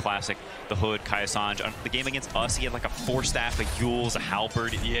go the classic, the Hood, Kaya Sanj. The game against us, he had like a 4-staff, a Yules, a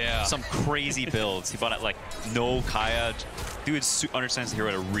Halberd. Yeah. Some crazy builds. He bought it like no Kaya. Dude understands the hero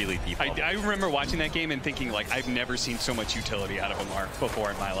at a really deep level. I remember watching that game and thinking, like, I've never seen so much utility out of Amar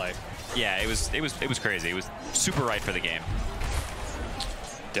before in my life. Yeah, it was crazy. It was super right for the game.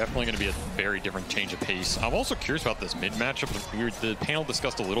 Definitely going to be a very different change of pace. I'm also curious about this mid matchup. The panel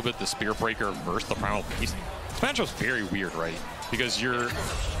discussed a little bit the Spirit Breaker versus the Primal Beast. This matchup's very weird, right? Because you're, as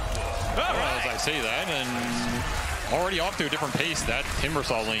I say that, and already off to a different pace. That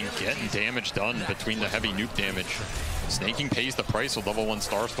Timbersaw lane getting damage done between the heavy nuke damage. Snaking pays the price with level 1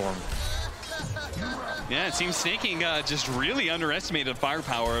 Starstorm. Yeah, it seems Snaking just really underestimated the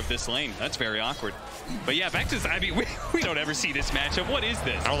firepower of this lane. That's very awkward. But yeah, back to this, I mean, we don't ever see this matchup. What is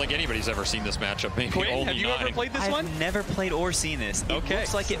this? I don't think anybody's ever seen this matchup. Maybe Quinn, only have you ever played this one? I've never played or seen this. It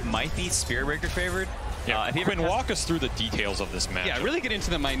looks like it might be Spirit Breaker favored. Yeah, Quinn, walk us through the details of this matchup. Yeah, really get into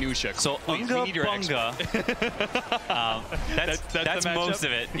the minutia. So Unga Bunga. That's most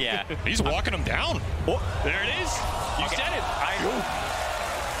of it. Yeah. He's walking him down. Oh, there it is. You said it.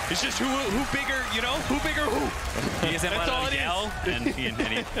 It's just who bigger, you know? Who bigger who? He doesn't That's all it yell.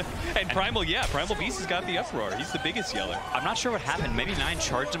 And Primal, yeah, Primal Beast has got the uproar. He's the biggest yeller. I'm not sure what happened. Maybe 9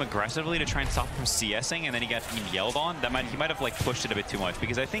 charged him aggressively to try and stop him from CSing, and then he got yelled on. He might have like pushed it a bit too much,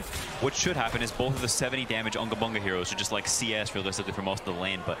 because I think what should happen is both of the 70 damage Unga Bunga heroes should just like CS realistically for most of the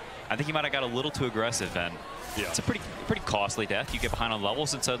lane. But I think he might have got a little too aggressive, and it's a pretty costly death. You get behind on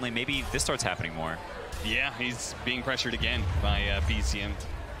levels, and suddenly maybe this starts happening more. Yeah, he's being pressured again by BCM.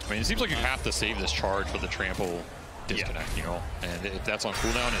 I mean, it seems like you have to save this charge for the trample disconnect, you know? And if that's on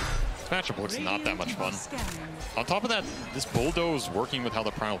cooldown, this matchup looks not that much fun. On top of that, this Bulldoze working with how the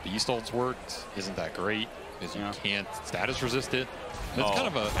Primal Beast ults worked isn't that great, because you can't status resist it. It's kind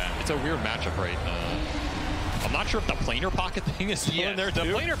of it's a weird matchup, right? I'm not sure if the planar pocket thing is still in there. The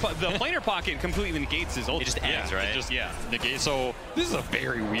planar pocket completely negates his ult. It just ends, right? It just negates. So this is a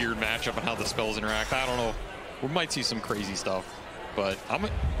very weird matchup on how the spells interact. I don't know. We might see some crazy stuff. But I'm a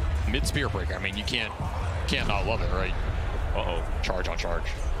mid Spirit Breaker. I mean, you can't not love it, right? Charge on charge.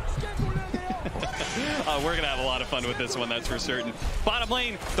 We're gonna have a lot of fun with this one, that's for certain. Bottom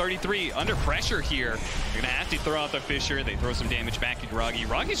lane, 33 under pressure here. You're gonna have to throw out the Fissure. They throw some damage back at Roggy.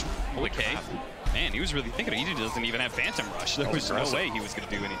 Roggy's okay. Man, he was really thinking. He doesn't even have Phantom Rush. There was no way he was gonna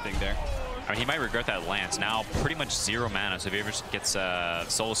do anything there. I mean, he might regret that Lance. Now, pretty much 0 mana, so if he ever gets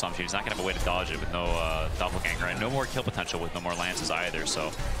Soul Assumption, he's not going to have a way to dodge it with no Doppelganger, and no more kill potential with no more Lances either,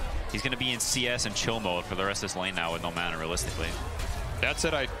 so he's going to be in CS and chill mode for the rest of this lane now with no mana, realistically. That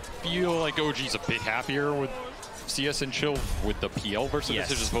said, I feel like OG's a bit happier with CS and chill with the PL versus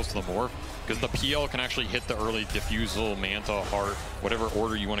this as opposed to the Morph, because the PL can actually hit the early Diffusal, Manta, Heart, whatever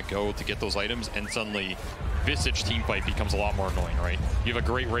order you want to go to get those items, and suddenly Visage teamfight becomes a lot more annoying, right? You have a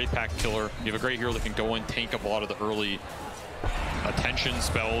great Wraith Pack killer, you have a great hero that can go and tank up a lot of the early attention,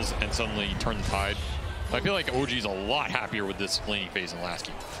 spells, and suddenly turn the tide. I feel like OG's a lot happier with this laning phase than last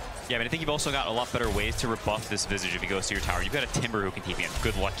game. Yeah, but I think you've also got a lot better ways to rebuff this Visage if he goes to your tower. You've got a Timber who can TP in.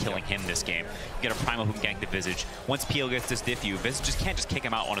 Good luck killing him this game. You got a Primal who can gank the Visage. Once Peel gets this diff you, Visage just can't just kick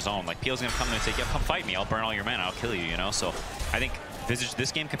him out on his own. Like, Peel's going to come in and say, yeah, come fight me. I'll burn all your mana. I'll kill you, you know? So I think Visage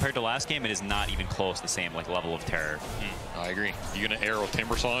this game compared to last game, it is not even close to the same like level of terror. I agree. You going to arrow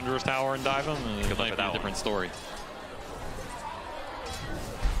Timbersaw under his tower and dive him? It might be a different story.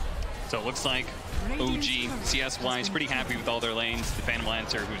 So it looks like OG, CS-wise, pretty happy with all their lanes. The Phantom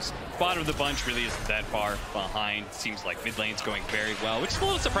Lancer, who's bottom of the bunch, really isn't that far behind. Seems like mid lane's going very well, which is a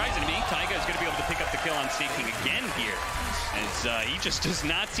little surprising to me. Taiga is going to be able to pick up the kill on Snaking again here, as he just does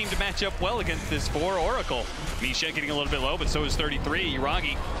not seem to match up well against this 4 Oracle. Misha getting a little bit low, but so is 33.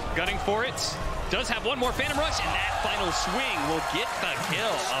 Yuragi gunning for it. Does have one more Phantom Rush, and that final swing will get the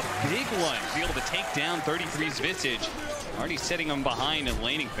kill. A big one. Be able to take down 33's Visage. Already setting him behind in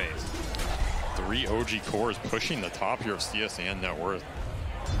laning phase. 3 OG cores pushing the top here of CS and net worth.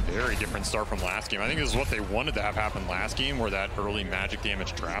 Very different start from last game. I think this is what they wanted to have happen last game, where that early magic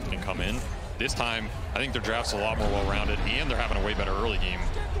damage draft can come in. This time, I think their draft's a lot more well-rounded, and they're having a way better early game.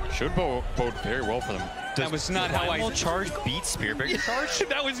 Should bode very well for them. That was not how I charge beat Spearbreaker charge.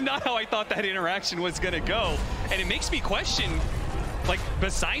 That was not how I thought that interaction was going to go, and it makes me question, like,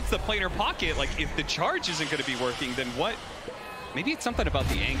 besides the planar pocket, like, if the charge isn't going to be working, then what? Maybe it's something about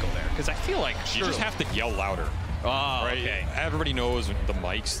the angle there, because I feel like you just have to yell louder. Oh, right? Okay. Everybody knows the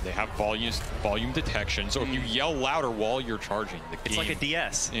mics, they have volume detection, so if you yell louder while you're charging, the game... It's like a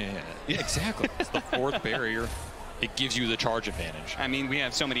DS. Yeah, exactly. It's the 4th barrier. It gives you the charge advantage. I mean, we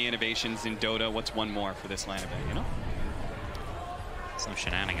have so many innovations in Dota. What's one more for this LAN event, you know? Some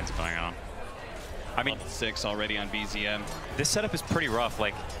shenanigans going on. I mean, level 6 already on BZM. This setup is pretty rough.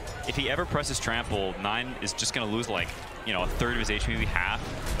 Like, if he ever presses trample, 9 is just going to lose, like, you know, a third of his HP, maybe half.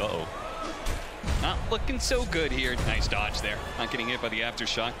 Uh-oh. Not looking so good here. Nice dodge there. Not getting hit by the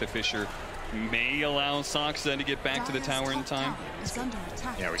aftershock. The Fisher may allow Soxa to get back to the tower in time.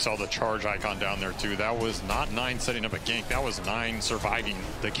 Yeah, we saw the charge icon down there too. That was not 9 setting up a gank. That was 9 surviving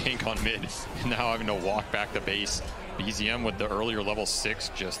the gank on mid and now having to walk back to base. BZM with the earlier level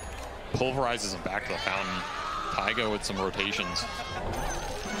 6 just pulverizes him back to the fountain. Taiga with some rotations.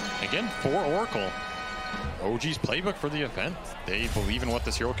 Again, 4 Oracle. OG's playbook for the event. They believe in what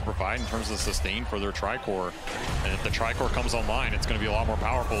this hero can provide in terms of sustain for their Tricore. And if the Tricore comes online, it's going to be a lot more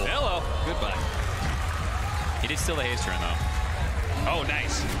powerful. Hello. Goodbye. He did steal the haste rune, though. Oh,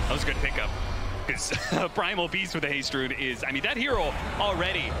 nice. That was a good pickup. Because Primal Beast with the haste rune is, I mean, that hero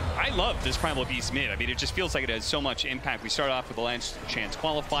already, I love this Primal Beast mid. I mean, it just feels like it has so much impact. We started off with the Last Chance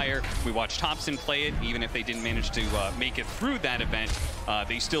qualifier. We watched Thompson play it. Even if they didn't manage to make it through that event,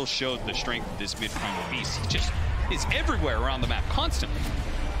 they still showed the strength of this mid Primal Beast. He just is everywhere around the map constantly.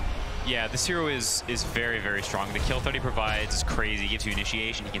 Yeah, this hero is very, very strong. The kill threat he provides is crazy. He gives you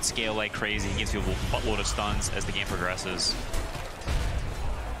initiation. He can scale like crazy. He gives you a buttload of stuns as the game progresses.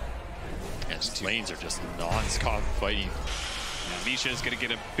 His lanes are just non-stop fighting. Misha is going to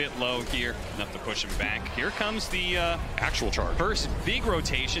get a bit low here, enough to push him back. Here comes the actual charge. First big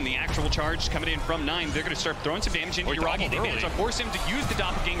rotation, the actual charge coming in from 9. They're going to start throwing some damage into Yuragi. They managed to force him to use the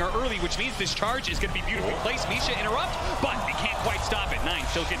Doppelganger early, which means this charge is going to be beautifully placed. Misha interrupt, but they can't quite stop it. 9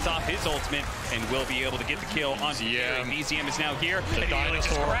 still gets off his ultimate and will be able to get the kill on BZM is now here. The and he just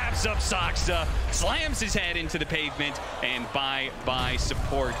grabs up Soxa, slams his head into the pavement, and bye-bye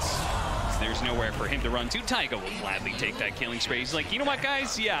support. There's nowhere for him to run to. Taiga will gladly take that killing spree. He's like, you know what,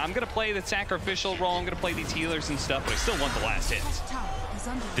 guys? Yeah, I'm going to play the sacrificial role. I'm going to play these healers and stuff, but I still want the last hits.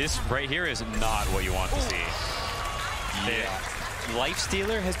 This right here is not what you want to see. Yeah. The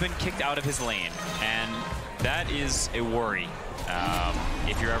Lifestealer has been kicked out of his lane, and that is a worry.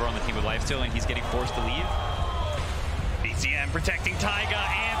 If you're ever on the team with Lifestealer and he's getting forced to leave. BZM protecting Taiga,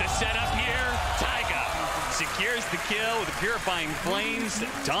 and the setup here. Taiga secures the kill with the Purifying Flames.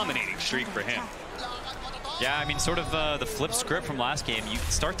 Dominating streak for him. Yeah, I mean, sort of the flip script from last game. You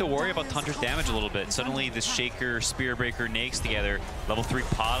start to worry about Tundra's damage a little bit. Suddenly, this Shaker, Spearbreaker, Nakes together. Level 3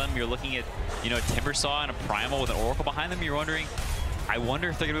 Potom. You're looking at, you know, a Timbersaw and a Primal with an Oracle behind them. You're wondering, I wonder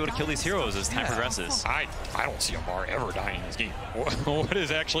if they're going to be able to kill these heroes as time progresses. I don't see Amar ever dying in this game. What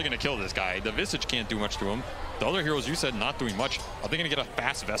is actually going to kill this guy? The Visage can't do much to him. The other heroes you said not doing much. Are they going to get a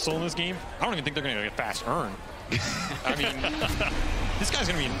fast Vessel in this game? I don't even think they're going to get fast Urn. I mean, this guy's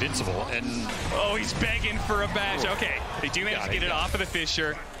going to be invincible. And oh, he's begging for a badge. Okay, they do manage to get it off of the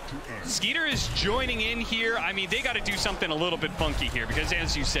Fisher. Skeeter is joining in here. I mean, they got to do something a little bit funky here because,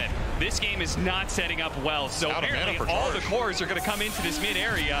 as you said, this game is not setting up well. So apparently all the cores are going to come into this mid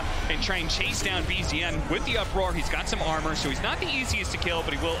area and try and chase down BZM with the uproar. He's got some armor, so he's not the easiest to kill,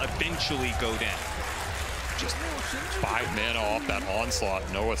 but he will eventually go down. Just 5 mana off that onslaught,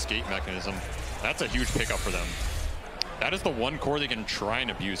 no escape mechanism. That's a huge pickup for them. That is the one core they can try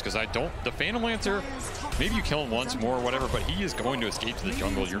and abuse, because the Phantom Lancer, maybe you kill him once more or whatever, but he is going to escape to the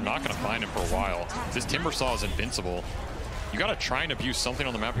jungle. You're not going to find him for a while. This Timber Saw is invincible. You got to try and abuse something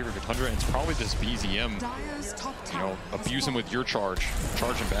on the map here for Tundra, and it's probably this BZM. You know, abuse him with your charge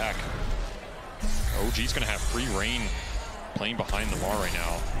him back. OG's going to have free reign playing behind the Mar right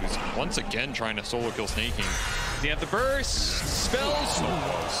now. He's once again trying to solo kill Snaking. They have the burst, spells, so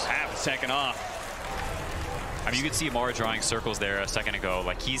close. Half a second off. I mean, you could see Amara drawing circles there a second ago.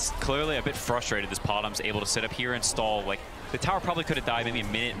 Like, he's clearly a bit frustrated. This Podum's able to sit up here and stall. Like, the tower probably could have died maybe a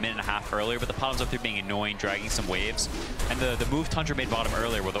minute and a half earlier, but the Podum's up there being annoying, dragging some waves. And the move Tundra made bottom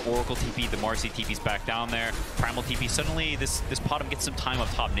earlier, where the Oracle TP, the Marcy TP's back down there, Primal TP, suddenly this Podum gets some time up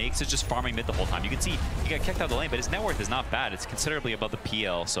top. Naix is just farming mid the whole time. You can see he got kicked out of the lane, but his net worth is not bad. It's considerably above the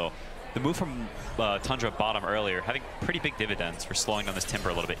PL, so the move from Tundra bottom earlier, having pretty big dividends for slowing down this Timber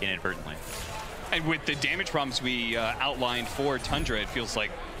a little bit inadvertently. And with the damage problems we outlined for Tundra, it feels like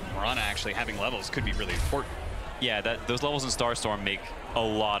Mirana actually having levels could be really important. Yeah, those levels in Starstorm make a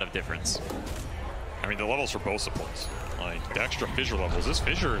lot of difference. I mean, the levels for both supports. Like, the extra Fissure levels. This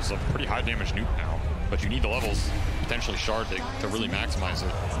Fissure is a pretty high damage nuke now, but you need the levels, potentially Shard, to really maximize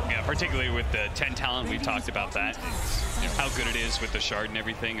it. Yeah, particularly with the 10 talent, we've talked about that. It's, how good it is with the Shard and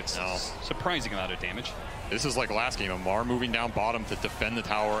everything. It's a surprising amount of damage. This is like last game, Amar moving down bottom to defend the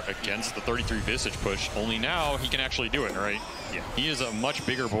tower against the 33 Visage push, only now he can actually do it, right? Yeah. He is a much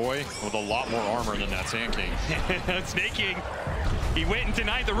bigger boy with a lot more armor than that Sand King. Snaking. He went and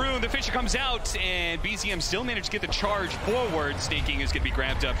denied the rune. The Fissure comes out, and BZM still managed to get the charge forward. Snaking is going to be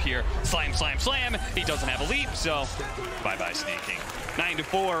grabbed up here. Slam, slam, slam. He doesn't have a leap, so bye-bye, Snaking.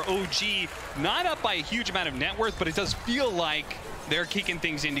 9-4, OG. Not up by a huge amount of net worth, but it does feel like they're kicking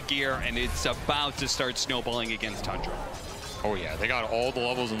things into gear, and it's about to start snowballing against Tundra. Oh, yeah. They got all the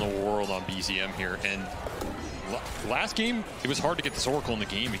levels in the world on BZM here, and last game, it was hard to get this Oracle in the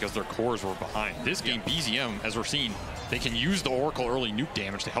game because their cores were behind. This game, BZM, as we're seeing, they can use the Oracle early nuke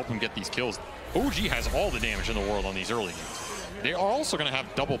damage to help them get these kills. OG has all the damage in the world on these early games. They are also going to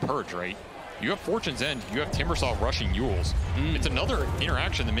have double purge, right? You have Fortune's End, you have Timbersaw rushing Yules. It's another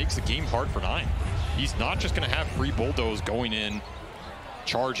interaction that makes the game hard for 9. He's not just going to have free bulldoze going in,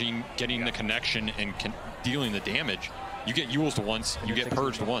 charging, getting the connection, and dealing the damage. You get Yules once, you get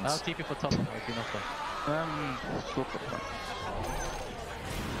purged once.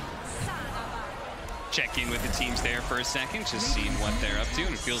 Check in with the teams there for a second, just seeing what they're up to,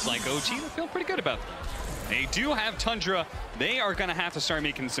 and it feels like OG, they feel pretty good about them. They do have Tundra. They are going to have to start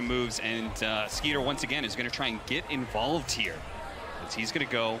making some moves, and Skeeter, once again, is going to try and get involved here. As he's going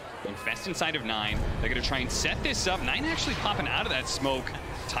to go infest inside of 9. They're going to try and set this up. 9 actually popping out of that smoke.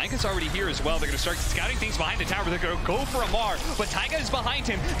 Taiga's already here as well. They're going to start scouting things behind the tower. They're going to go for Amar, but Taiga is behind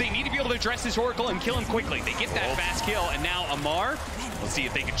him. They need to be able to address this Oracle and kill him quickly. They get that fast kill, and now Amar, let's see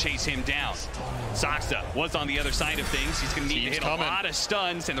if they can chase him down. Saksa was on the other side of things. He's going to need to hit a lot of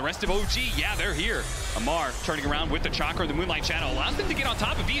stuns, and the rest of OG, yeah, they're here. Amar turning around with the Chakra, the Moonlight Shadow, allows them to get on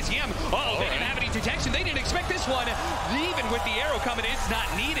top of BZM. Oh, they didn't have any detection. They didn't expect this one. Even with the arrow coming, it's not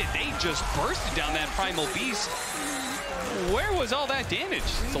needed. They just bursted down that Primal Beast. Where was all that damage?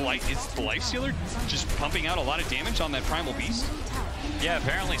 Is the Life Stealer just pumping out a lot of damage on that Primal Beast? Yeah,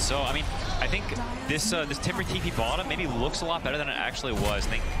 apparently so. I mean, I think this Timber TP bottom maybe looks a lot better than it actually was. I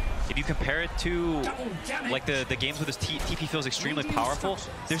think if you compare it to like the games where this TP feels extremely powerful,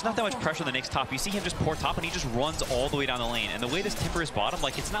 there's not that much pressure on the next top. You see him just pour top, and he just runs all the way down the lane. And the way this Timber is bottom,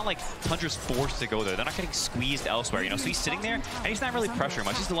 like, it's not like Tundra's forced to go there. They're not getting squeezed elsewhere, you know? So he's sitting there, and he's not really pressuring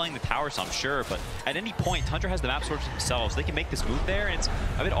much. He's delaying the tower some, sure, but at any point, Tundra has the map sorted themselves. They can make this move there, and it's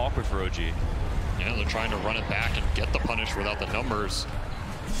a bit awkward for OG. Yeah, they're trying to run it back and get the punish without the numbers.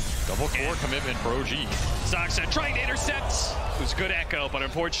 Double core commitment for OG. Saksa trying to intercept. It was good echo, but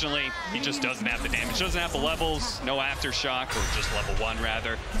unfortunately, he just doesn't have the damage. Doesn't have the levels, no aftershock, or just level 1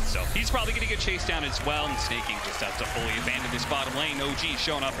 rather. So he's probably going to get chased down as well, and Snaking just has to fully abandon this bottom lane. OG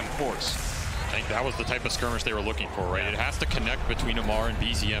showing up in force. I think that was the type of skirmish they were looking for, right? It has to connect between Amar and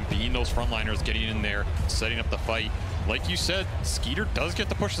BZM, being those frontliners, getting in there, setting up the fight. Like you said, Skeeter does get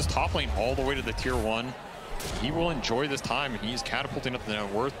to push this top lane all the way to the tier 1. He will enjoy this time. He's catapulting up the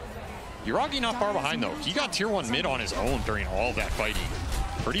net worth. Yuragi not far behind, though. He got tier 1 mid on his own during all that fighting.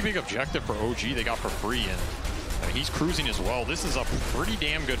 Pretty big objective for OG they got for free, and I mean, he's cruising as well. This is a pretty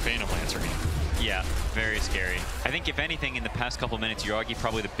damn good Phantom Lancer game. Yeah, very scary. I think if anything, in the past couple minutes, Yuragi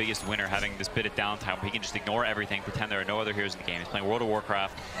probably the biggest winner, having this bit of downtime where he can just ignore everything, pretend there are no other heroes in the game. He's playing World of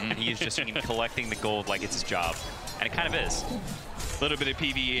Warcraft, and he is just collecting the gold like it's his job. And it kind of is. A little bit of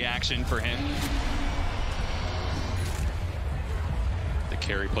PvE action for him. The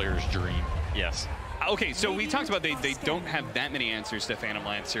carry player's dream. Yes. Okay, so we talked about they don't have that many answers to Phantom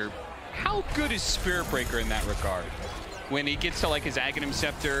Lancer. How good is Spirit Breaker in that regard? When he gets to like his Aghanim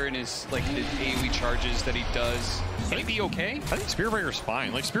Scepter and his like the AoE charges that he does, can he be okay? I think Spirit Breaker's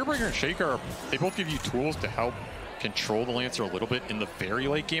fine. Like Spirit Breaker and Shaker, they both give you tools to help control the Lancer a little bit. In the very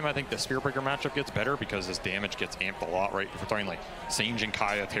late game, I think the Spirit Breaker matchup gets better because his damage gets amped a lot, right? If we're talking like Sange and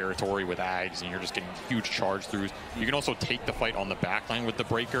Kaya territory with Ags and you're just getting huge charge throughs. You can also take the fight on the backline with the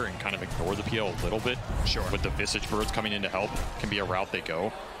Breaker and kind of ignore the PL a little bit. Sure. With the Visage Birds coming in to help, can be a route they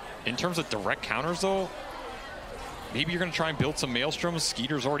go. In terms of direct counters though, maybe you're going to try and build some Maelstroms.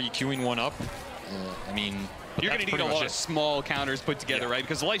 Skeeter's already queuing one up. I mean, you're going to need a lot of small counters put together, right?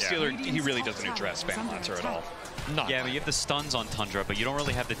 Because Lightstealer, he really doesn't address Phantom Lancer at all. Yeah, but you have the stuns on Tundra, but you don't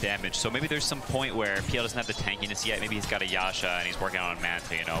really have the damage. So maybe there's some point where PL doesn't have the tankiness yet. Maybe he's got a Yasha and he's working on a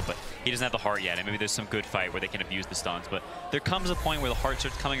Manta, you know, but he doesn't have the heart yet. And maybe there's some good fight where they can abuse the stuns. But there comes a point where the heart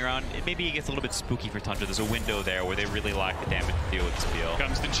starts coming around. Maybe it gets a little bit spooky for Tundra. There's a window there where they really lack the damage to deal with this PL.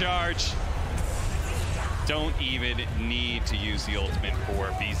 Comes the charge. Don't even need to use the ultimate for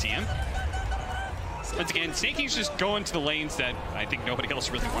BZM. Once again, Snakey's just going to the lanes that I think nobody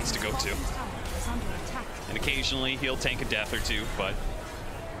else really wants to go to. And occasionally he'll tank a death or two, but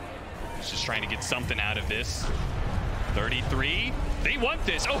he's just trying to get something out of this. 33. They want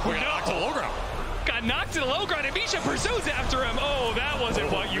this. Oh, no. Knocked to the low ground. Got knocked to the low ground, and Misha pursues after him. Oh, that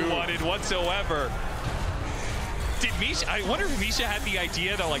wasn't what you wanted whatsoever. Did Misha, I wonder if Misha had the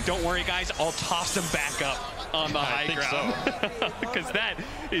idea that, like, don't worry, guys, I'll toss him back up on the high ground. Because that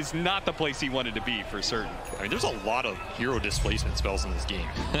is not the place he wanted to be, for certain. I mean, there's a lot of hero displacement spells in this game.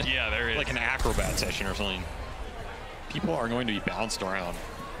 Yeah, there is. Like an acrobat session or something. People are going to be bounced around.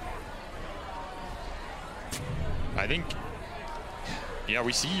 I think, yeah,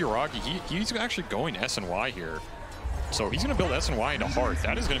 we see Yuragi. He's actually going SNY here. So he's going to build SNY into Heart.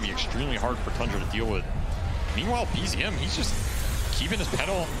 That is going to be extremely hard for Tundra to deal with. Meanwhile, BZM, he's just keeping his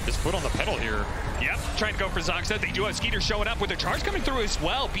foot on the pedal here. Yep, trying to go for Zoxa. They do have Skeeter showing up with a charge coming through as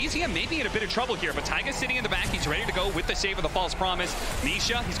well. BZM may be in a bit of trouble here, but Taiga's sitting in the back. He's ready to go with the save of the False Promise.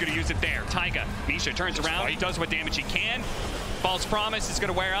 Misha, he's going to use it there. Taiga, Misha turns around. He does what damage he can. False Promise is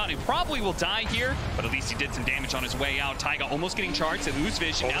going to wear out. He probably will die here, but at least he did some damage on his way out. Taiga almost getting charged. They lose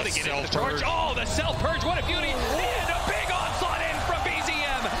vision. Now they get into the charge. Oh, the self-purge. What a beauty. And a big onslaught in from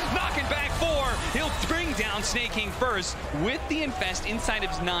BZM. Knocking back 4. He'll bring down Snake King first with the Infest inside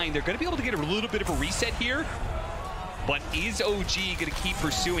of his 9. They're going to be able to get a little bit of a reset here. But is OG going to keep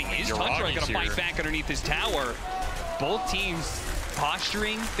pursuing? Is Tundra going to fight back underneath his tower? Both teams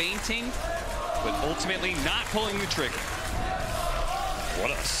posturing, feinting, but ultimately not pulling the trigger.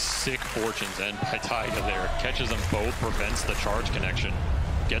 What a sick Fortune's End by Taiga there. Catches them both, prevents the charge connection,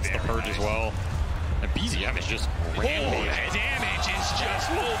 gets the purge as well. And BZM is just rampaging. The damage is just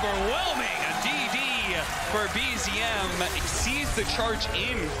overwhelming. A DD for BZM exceeds the charge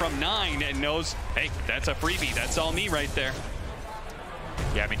in from 9 and knows, hey, that's a freebie. That's all me right there.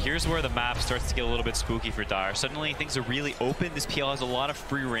 Yeah, I mean, here's where the map starts to get a little bit spooky for Dire. Suddenly, things are really open. This PL has a lot of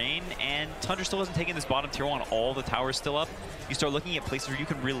free reign, and Tundra still hasn't taken this bottom tier 1. All the towers still up. You start looking at places where you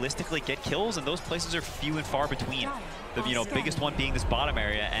can realistically get kills, and those places are few and far between. The biggest one being this bottom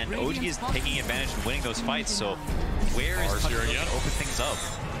area, and OG is taking advantage and winning those fights. So, where is Tundra going to open things up?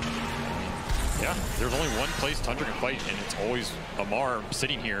 Yeah, there's only one place Tundra can fight, and it's always Amar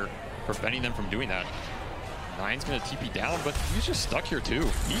sitting here, preventing them from doing that. 9's going to TP down, but he's just stuck here too.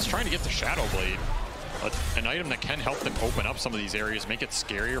 He's trying to get the Shadow Blade, an item that can help them open up some of these areas, make it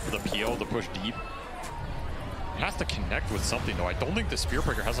scarier for the PL to push deep. It has to connect with something though. I don't think the Spear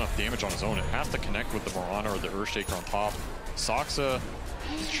Breaker has enough damage on his own. It has to connect with the Mirana or the Earthshaker on top. Soxa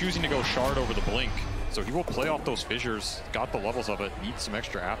is choosing to go Shard over the Blink, so he will play off those fissures, got the levels of it, needs some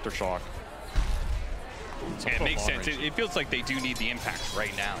extra Aftershock. Yeah, it makes sense. It feels like they do need the impact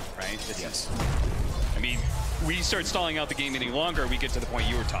right now, right? Yes. I mean, we start stalling out the game any longer, we get to the point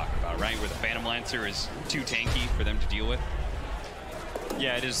you were talking about, right? Where the Phantom Lancer is too tanky for them to deal with.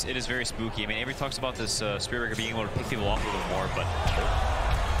 Yeah, it is very spooky. I mean, Avery talks about this Spirit Breaker being able to pick people off a little more, but...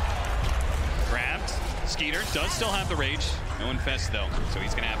 Grabbed. Skeeter does still have the Rage. No Infest, though, so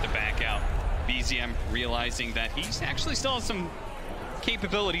he's going to have to back out. BZM realizing that he's actually still has some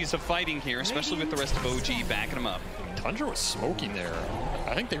capabilities of fighting here, especially with the rest of OG backing him up. Tundra was smoking there.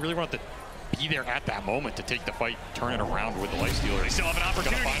 I think they really wanted to be there at that moment to take the fight, turn it around with the lifestealer. They still have an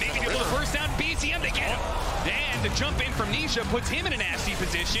opportunity. Maybe they'll go first down. BCM, they get him. And the jump in from Nisha puts him in a nasty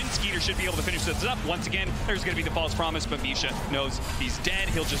position. Skeeter should be able to finish this up. Once again, there's going to be the false promise, but Misha knows he's dead.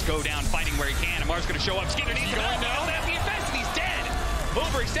 He'll just go down fighting where he can. Amar's going to show up. Skeeter needs to go down. That's the offense, and he's dead.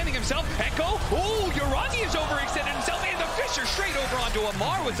 Overextending himself. Echo. Oh, Uragi has overextended himself. And the Fisher straight over onto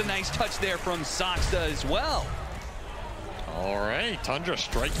Amar was a nice touch there from Soxta as well. All right, Tundra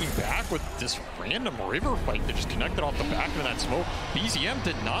striking back with this random river fight that just connected off the back of that smoke. BZM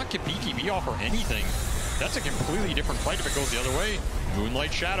did not get BKB off or anything. That's a completely different fight if it goes the other way.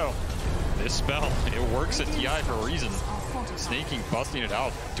 Moonlight Shadow. This spell, it works at TI for a reason. Snaking, busting it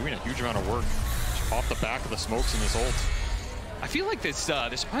out, doing a huge amount of work off the back of the smokes in this ult. I feel like this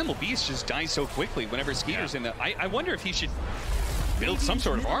Primal Beast just dies so quickly whenever Skeeter's in the... I wonder if he should build some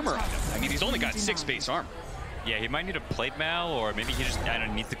sort of armor on him. I mean, he's only got 6 base armor. Yeah, he might need a plate mail, or maybe he just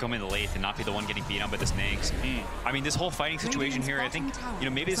needs to come in late and not be the one getting beat up by the snakes. I mean, this whole fighting situation here, I think,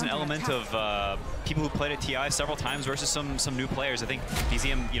 maybe there's an element of people who played at TI several times versus some new players. I think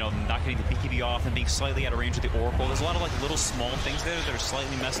BZM, not getting the BKB off and being slightly out of range with the Oracle. There's a lot of like little small things there that are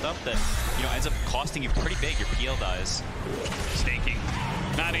slightly messed up that, ends up costing you pretty big. Your PL dies. Snaking,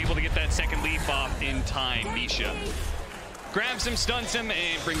 not able to get that second leaf off in time. Misha grabs him, stuns him,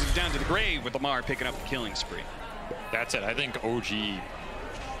 and brings him down to the grave with Amar picking up the killing spree. That's it. I think OG,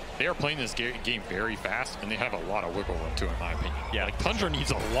 they are playing this game very fast, and they have a lot of wiggle room to it, in my opinion. Yeah, like Tundra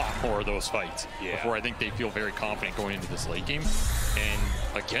needs a lot more of those fights before I think they feel very confident going into this late game. And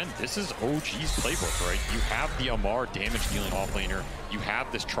again, this is OG's playbook, right? You have the Amar damage dealing offlaner. You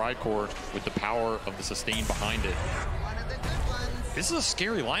have this Tricore with the power of the sustain behind it. This is a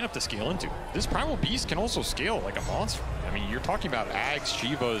scary lineup to scale into. This Primal Beast can also scale like a monster. I mean, you're talking about Ags,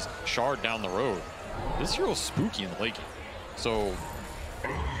 Shivas, Shard down the road. This hero's spooky in the late game. So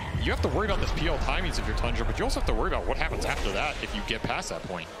you have to worry about this PL timings if you're Tundra, but you also have to worry about what happens after that if you get past that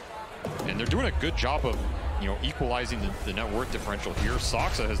point. And they're doing a good job of, equalizing the net worth differential here.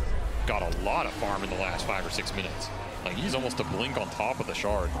 Soxa has got a lot of farm in the last 5 or 6 minutes. Like, he's almost a blink on top of the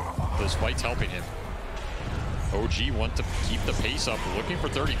Shard. Those fights helping him. OG want to keep the pace up, looking for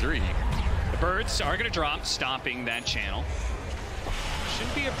 33. The birds are going to drop, stopping that channel.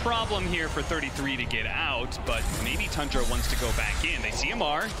 Shouldn't be a problem here for 33 to get out, but maybe Tundra wants to go back in. They see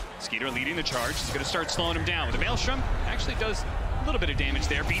Amar. Skeeter leading the charge. He's going to start slowing him down with a Maelstrom. Actually does a little bit of damage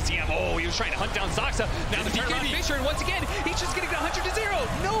there. BCM, he was trying to hunt down Soxa. Now the turnaround Fisher, and once again, he's just getting 100 to 0.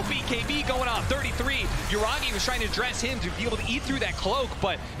 No BKB going on. 33. Uragi was trying to address him to be able to eat through that cloak,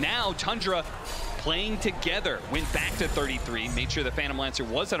 but now Tundra playing together, went back to 33, made sure the Phantom Lancer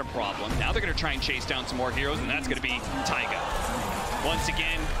wasn't a problem. Now they're going to try and chase down some more heroes, and that's going to be Taiga. Once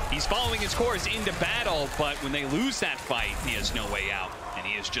again, he's following his course into battle, but when they lose that fight, he has no way out, and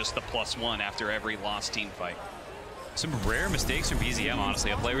he is just the +1 after every lost team fight. Some rare mistakes from BZM,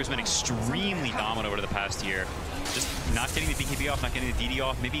 honestly. A player who's been extremely dominant over the past year. Just not getting the BKB off, not getting the DD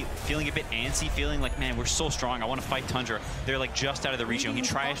off, maybe feeling a bit antsy, feeling like, man, we're so strong, I want to fight Tundra. They're like just out of the reach. He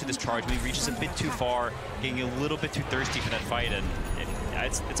tries to this charge, but he reaches a bit too far, getting a little bit too thirsty for that fight, and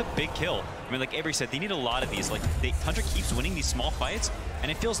it's a big kill. I mean, like Avery said, they need a lot of these. Like, Tundra keeps winning these small fights, and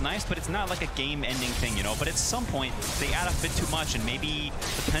it feels nice, but it's not like a game-ending thing, But at some point, they add a bit too much, and maybe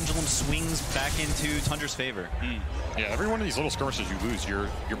the pendulum swings back into Tundra's favor. Yeah, every one of these little skirmishes you lose, you're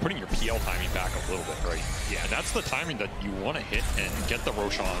putting your PL timing back a little bit, right? Yeah, and that's the timing that you want to hit and get the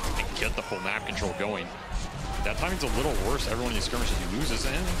Roshan and get the full map control going. That timing's a little worse every one of these skirmishes you loses,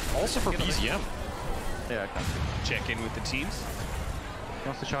 and also for BZM. Yeah, I can check in with the teams. He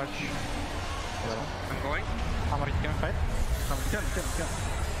wants to charge. I'm going. How many can fight? Can.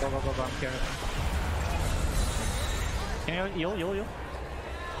 Go. I'm here. Can you heal?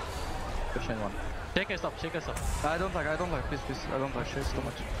 Push in one. Shake us up. I don't like, please. I don't like, shakes too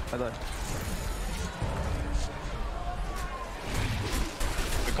much. I die.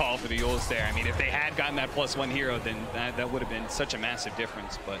 The call for the Yules there. I mean, if they had gotten that +1 hero, then that would have been such a massive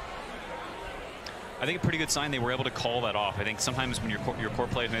difference, but I think a pretty good sign they were able to call that off. I think sometimes when your core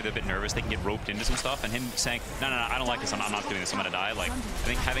players maybe a bit nervous, they can get roped into some stuff, and him saying, no, I don't like this, I'm not doing this, I'm gonna die. Like, I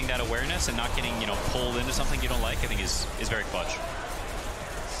think having that awareness and not getting, pulled into something you don't like, I think is very clutch.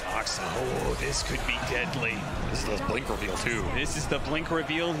 Soxa, this could be deadly. This is the blink reveal too. This is the blink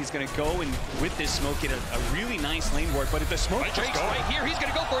reveal. He's gonna go and with this smoke get a really nice lane ward, but if the smoke breaks right here, he's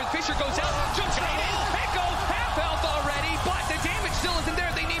gonna go for it. Fisher goes out, jumps right in, Echo, half health already, but the damage still isn't there.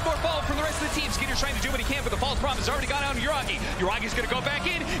 They need more follow from the rest of the team. Skeeter's trying to do what he can, but the false promise already got out on Uragi. Uragi's gonna go back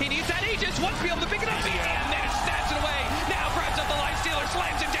in. He needs that Aegis. Wants to be able to pick it up. And managed to snatch it away. Now grabs up the Lifestealer,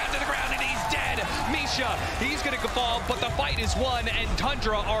 slams him down to the ground, and he's dead. Misha, he's going to fall, but the fight is won, and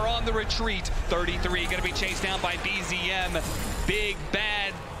Tundra are on the retreat. 33 going to be chased down by BZM. Big,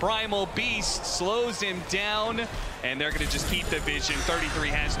 bad, primal beast slows him down, and they're going to just keep the vision. 33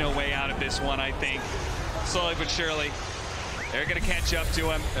 has no way out of this one, I think. Slowly but surely, they're going to catch up to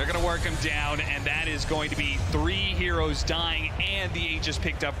him. They're going to work him down, and that is going to be 3 heroes dying, and the Aegis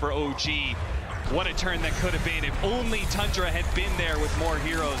picked up for OG. What a turn that could have been if only Tundra had been there with more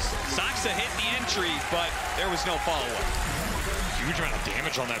heroes. Saksa hit the entry, but there was no follow-up. Huge amount of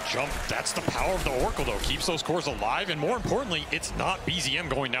damage on that jump. That's the power of the Oracle, though. Keeps those cores alive, and more importantly, it's not BZM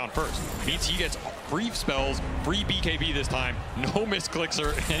going down first. Means he gets free spells, free BKB this time, no misclicks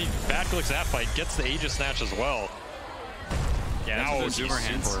or any bad clicks that fight. Gets the Aegis snatch as well. Yeah, now the zoomer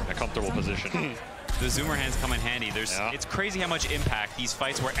hands in a comfortable position. The zoomer hands come in handy. It's crazy how much impact these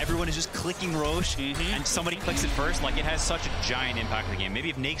fights where everyone is just clicking Roche and somebody clicks it first, like it has such a giant impact on the game. Maybe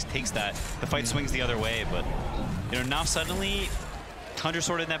if Nakes takes that, the fight swings the other way, but you know, now suddenly Tundra's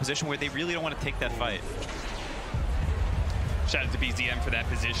sort of in that position where they really don't want to take that fight. Shout out to BZM for that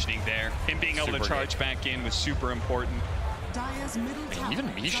positioning there. Him being able to charge back in was super important.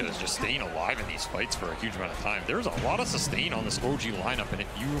 Even Misha is just staying alive in these fights for a huge amount of time. There's a lot of sustain on this OG lineup, and if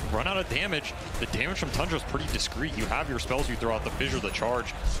you run out of damage, the damage from Tundra is pretty discreet. You have your spells you throw out, the fissure, the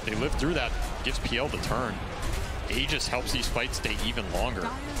charge. They live through that, gives PL the turn. Aegis helps these fights stay even longer.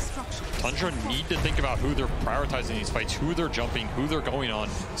 Tundra need to think about who they're prioritizing these fights, who they're jumping, who they're going on,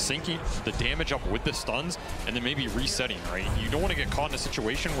 syncing the damage up with the stuns, and then maybe resetting, right? You don't want to get caught in a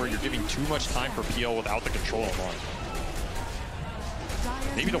situation where you're giving too much time for PL without the control on.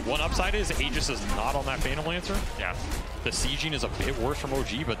 Maybe the one upside is Aegis is not on that Phantom Lancer. Yeah. The sieging is a bit worse from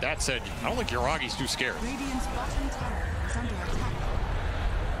OG, but that said, I don't think Yuragi's too scared.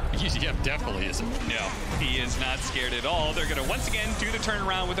 EZF definitely isn't. No, he is not scared at all. They're going to once again do the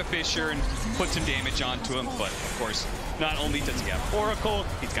turnaround with a Fissure and put some damage onto him. But of course, not only does he have Oracle,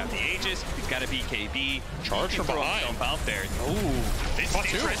 he's got the Aegis, he's got a BKB. Charge from behind. Out there. Ooh, this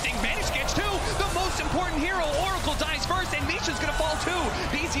is interesting. Vanish gets 2. The most important hero, Oracle, dies first, and Misha's going to fall too.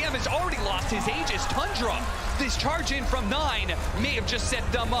 BZM has already lost his Aegis. Tundra, this charge in from 9 may have just set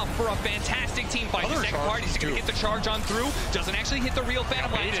them up for a fantastic team fight. The second part, he's going to hit the charge on through. Doesn't actually hit the real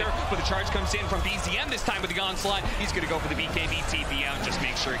Phantom Lancer, but the charge comes in from BZM this time with the onslaught. He's going to go for the BKB TP out and just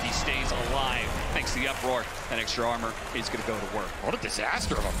make sure he stays alive. Thanks to the uproar, that extra armor is going to go to work. What a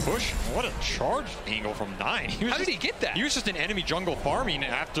disaster of a push. What a charge angle from 9. How did he get that? He was just an enemy jungle farming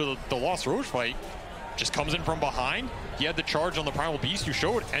after the Lost Roche fight. Just comes in from behind. He had the charge on the Primal Beast you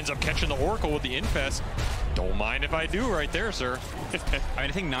showed. Ends up catching the Oracle with the Infest. Don't mind if I do right there, sir. I mean, I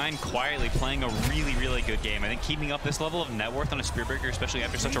think 9 quietly playing a really, really good game. I think keeping up this level of net worth on a Spearbreaker, especially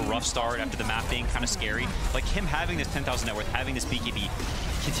after such a rough start, after the map being kind of scary, like him having this 10,000 net worth, having this BKB,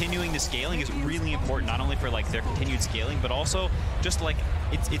 continuing the scaling is really important, not only for like their continued scaling, but also just like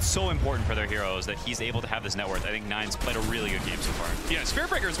it's so important for their heroes that he's able to have this net worth. I think 9's played a really good game so far. Yeah,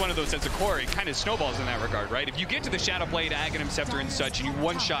 Spearbreaker is one of those as a core, it kind of snowballs in that regard, right? If you get to the Shadow Blade, Aghanim Scepter and such, and you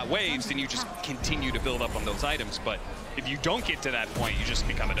one-shot waves, then you just continue to build up on those items. But if you don't get to that point, you just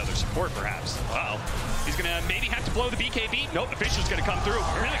become another support, perhaps. Uh-oh. He's going to maybe have to blow the BKB. Nope, the Fisher's going to come through.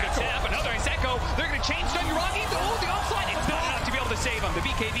 Really good tap. Another Iseko. They're going to change Stun Yuragi. Oh, the onslaught. It's not enough to be able to save him. The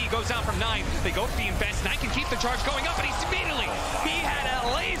BKB goes out from 9. They go for the Infest. 9 can keep the charge going up, and he's immediately, he had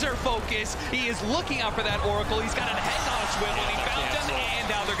a laser focus. He is looking out for that Oracle. He's got a head on a swivel, and he found him, and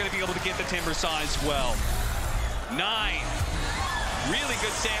now they're going to be able to get the Timber Saw as well. 9. Really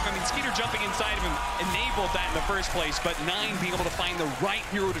good save. I mean, Skeeter jumping inside of him enabled that in the first place, but 9 being able to find the right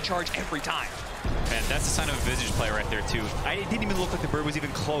hero to charge every time. And that's a sign of a Visage play right there, too. It didn't even look like the bird was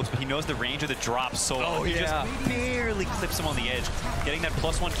even close, but he knows the range of the drop so he just barely clips him on the edge. Getting that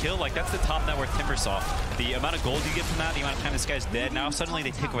 +1 kill, like that's the top net worth Timber Saw. The amount of gold you get from that, the amount of time this guy's dead, now suddenly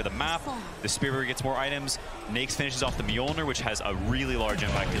they take over the map, the Spearbreaker gets more items, Nakes finishes off the Mjolnir, which has a really large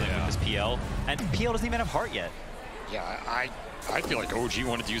impact dealing with this PL, and PL doesn't even have heart yet. Yeah, I feel like OG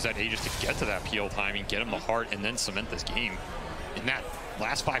wanted to use that Aegis to get to that PL timing, get him the heart, and then cement this game. In that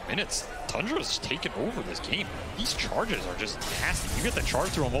last 5 minutes, Tundra's taken over this game. These charges are just nasty. You get the charge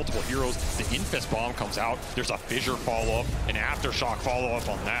through on multiple heroes, the Infest Bomb comes out, there's a Fissure follow-up, an Aftershock follow-up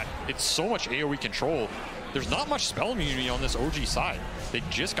on that. It's so much AoE control. There's not much spell immunity on this OG side. They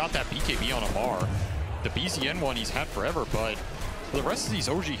just got that BKB on Amar. The BZN one he's had forever, but for the rest of these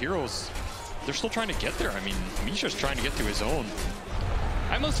OG heroes, they're still trying to get there. I mean, Misha's trying to get to his own.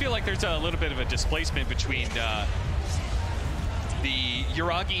 I almost feel like there's a little bit of a displacement between the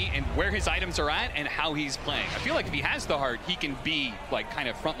Yuragi and where his items are at and how he's playing. I feel like if he has the heart, he can be like kind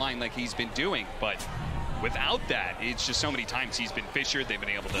of frontline like he's been doing, but without that, it's just so many times he's been fissured. They've been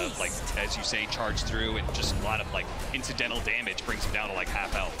able to, like, as you say, charge through, and just a lot of, like, incidental damage brings him down to, like,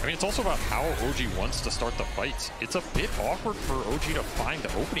 half health. I mean, it's also about how OG wants to start the fights. It's a bit awkward for OG to find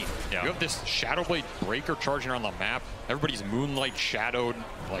the opening. Yeah. You have this Shadow Blade breaker charging around the map. Everybody's Moonlight shadowed,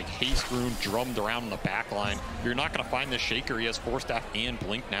 like, haste rune drummed around in the back line. You're not going to find the Shaker. He has Force Staff and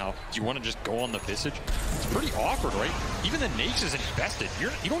Blink now. Do you want to just go on the Visage? It's pretty awkward, right? Even the Naix is invested. You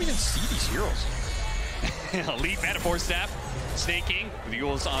don't even see these heroes. Elite Metaphor Staff, snaking, the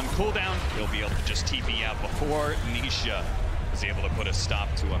Yule's on cooldown. He'll be able to just TP out before Nisha is able to put a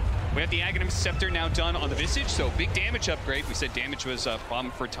stop to him. We have the Aghanim Scepter now done on the Visage, so big damage upgrade. We said damage was a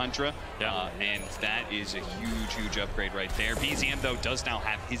problem for Tundra, and that is a huge, huge upgrade right there. BZM, though, does now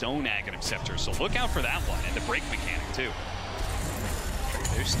have his own Aghanim Scepter, so look out for that one, and the break mechanic, too.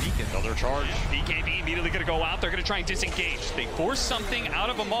 They're sneaking. Another charge. BKB immediately going to go out. They're going to try and disengage. They force something out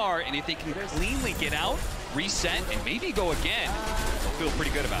of Amar, and if they can cleanly get out, reset, and maybe go again, they'll feel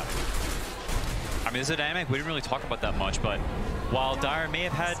pretty good about it. I mean, this is a dynamic we didn't really talk about that much, but while Dire may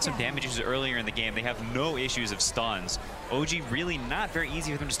have had some damage issues earlier in the game, they have no issues of stuns. OG really not very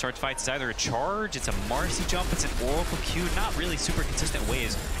easy for them to start fights. It's either a charge, it's a Marcy jump, it's an Oracle Q, not really super consistent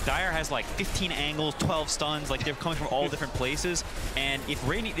ways. Dire has like 15 angles, 12 stuns, like they're coming from all different places. And if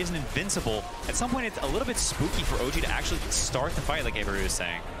Radiant isn't invincible, at some point it's a little bit spooky for OG to actually start the fight, like Avery was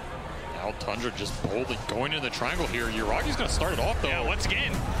saying. Now Tundra just boldly going into the triangle here. Yuragi's going to start it off, though. Yeah, once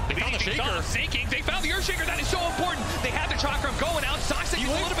again, they found the Shaker. Snaking, they found the Earthshaker. That is so important. They have the Chakram going out. Soxic is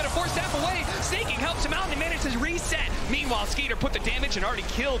a little bit of Force Staff away. Snaking helps him out, and they manage to reset. Meanwhile, Skeeter put the damage and already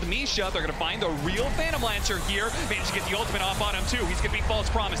killed Misha. They're going to find the real Phantom Lancer here. Managed to get the ultimate off on him, too. He's going to be False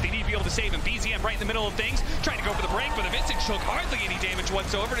Promise. They need to be able to save him. BZM right in the middle of things, trying to go for the break, but the Visage took hardly any damage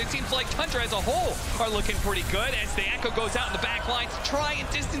whatsoever. And it seems like Tundra as a whole are looking pretty good as the Echo goes out in the back line to try and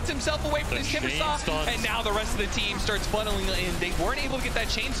distance himself away from this Timbersaw. And now the rest of the team starts funneling in. They weren't able to get that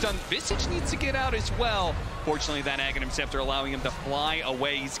chain stun. Visage needs to get out as well. Fortunately, that Aghanim Scepter allowing him to fly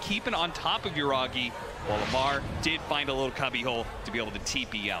away. He's keeping on top of Yuragi, while Amar did find a little cubby hole to be able to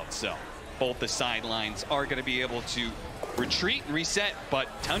TP out. So both the sidelines are going to be able to retreat and reset, but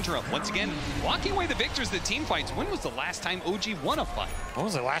Tundra, once again, walking away the victors of the team fights. When was the last time OG won a fight? When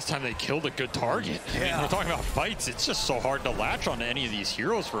was the last time they killed a good target? I mean, we're talking about fights. It's just so hard to latch on to any of these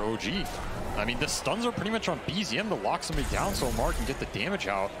heroes for OG. I mean, the stuns are pretty much on BZM to lock somebody down so Amar can get the damage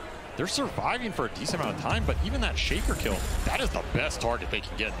out. They're surviving for a decent amount of time, but even that Shaker kill, that is the best target they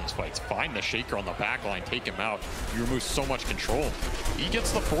can get in these fights. Find the Shaker on the back line, take him out. You remove so much control. He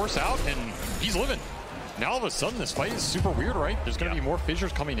gets the force out, and he's living. Now all of a sudden, this fight is super weird, right? There's going to be more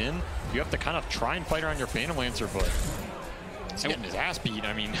fissures coming in. You have to kind of try and fight around your Phantom Lancer, but he's getting his ass beat.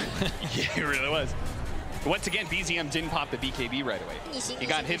 I mean, yeah, it really was. Once again, BZM didn't pop the BKB right away. He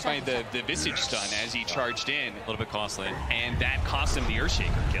got hit by the Visage stun as he charged in. A little bit costly. And that cost him the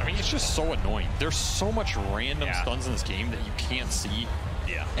Earthshaker kill. I mean, it's just so annoying. There's so much random stuns in this game that you can't see.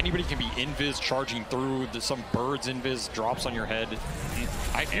 Yeah. Anybody can be invis charging through. Some bird's invis drops on your head.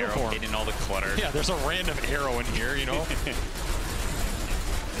 I feel for him. Hitting all the clutter. Yeah, there's a random arrow in here, you know?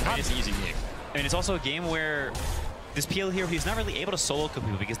 Not an easy game. I mean, it's also a game where this PL hero, he's not really able to solo kill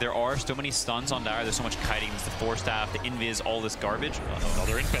people because there are so many stuns on Dire. There's so much kiting, the Force Staff, the invis, all this garbage.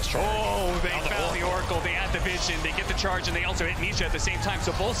 Another infest charge. Oh, they found the Oracle. They had the vision. They get the charge, and they also hit Misha at the same time.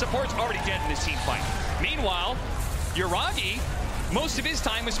 So both supports already dead in this team fight. Meanwhile, Yuragi, most of his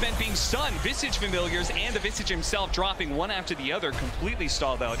time was spent being stunned. Visage familiars and the Visage himself dropping one after the other completely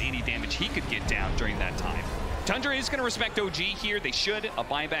stalled out any damage he could get down during that time. Tundra is going to respect OG here. They should. A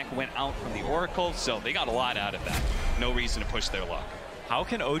buyback went out from the Oracle, so they got a lot out of that. No reason to push their luck. How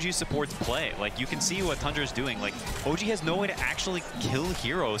can OG supports play? Like, you can see what Tundra is doing. Like, OG has no way to actually kill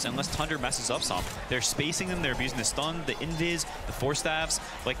heroes unless Tundra messes up some. They're spacing them. They're abusing the stun, the invis, the Force Staffs.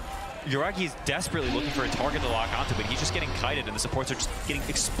 Like, Yuragi is desperately looking for a target to lock onto, but he's just getting kited, and the supports are just getting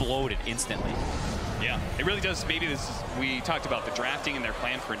exploded instantly. Yeah, it really does. Maybe this is, we talked about the drafting and their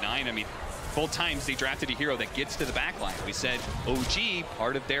plan for 9. I mean, both times they drafted a hero that gets to the backline. We said OG,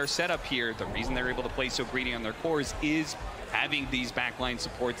 part of their setup here, the reason they're able to play so greedy on their cores is having these backline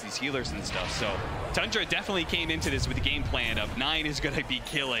supports, these healers and stuff. So Tundra definitely came into this with the game plan of 9 is going to be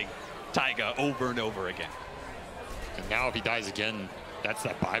killing Taiga over and over again. And now if he dies again, that's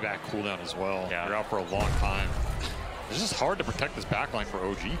that buyback cooldown as well. Yeah. You're out for a long time. It's just hard to protect this backline for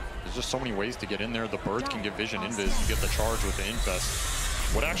OG. There's just so many ways to get in there. The birds can give vision invis. You get the charge with the infest.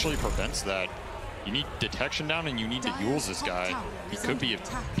 What actually prevents that? You need detection down, and you need to use this guy. He could be a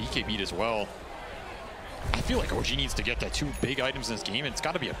BKB'd as well. I feel like OG needs to get that 2 big items in this game. It's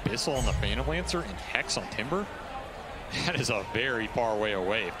got to be Abyssal on the Phantom Lancer and Hex on Timber. That is a very far way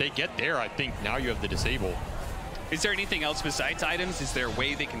away. If they get there, I think now you have the disable. Is there anything else besides items? Is there a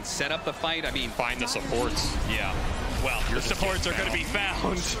way they can set up the fight? I mean, find the supports. Yeah. Well, the supports are going to be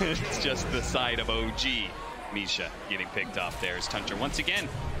found. It's just the side of OG. Misha getting picked off there as Tundra once again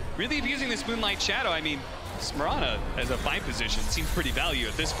really abusing this Moonlight Shadow. I mean, Smarana as a 5 position seems pretty value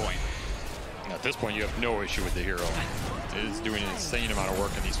at this point. At this point, you have no issue with the hero. It is doing an insane amount of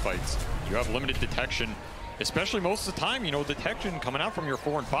work in these fights. You have limited detection, especially most of the time, you know, detection coming out from your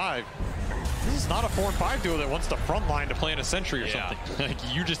 4 and 5. This is not a 4 and 5 duo that wants to front line to plant a sentry or something. Like,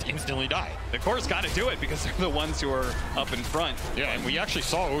 you just instantly die. The core's got to do it because they're the ones who are up in front. Yeah, and we actually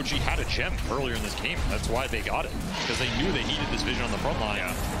saw OG had a gem earlier in this game. That's why they got it, because they knew they needed this vision on the front line.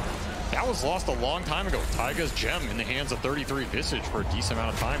 Yeah. That was lost a long time ago. Taiga's gem in the hands of 33 Visage for a decent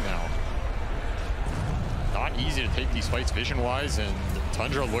amount of time now. Not easy to take these fights vision-wise, and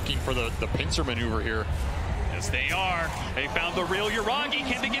Tundra looking for the pincer maneuver here. Yes, they are. They found the real Yuragi.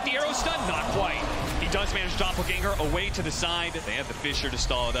 Can they get the arrow stun? Not quite. He does manage Doppelganger away to the side. They have the Fisher to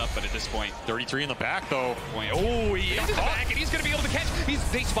stall it up, but at this point... 33 in the back, though. Oh, he is in the back, and he's going to be able to catch.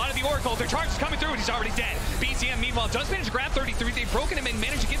 They spotted the Oracle. Their charge is coming through, and he's already dead. BCM, meanwhile, does manage to grab 33. They've broken him and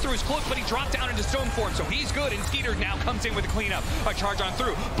managed to get through his cloak, but he dropped down into stone form, so he's good. And Skeeter now comes in with a cleanup. A charge on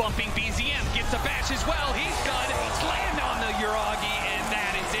through. Bumping BZM. Gets a bash as well. He's done. Slammed on the Yuragi, and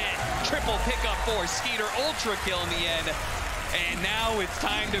that is it. Triple pickup for Skeeter. Ultra kill in the end. And now it's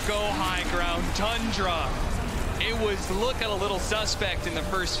time to go high ground. Tundra. It was looking a little suspect in the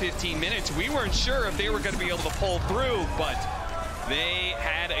first 15 minutes. We weren't sure if they were going to be able to pull through, but they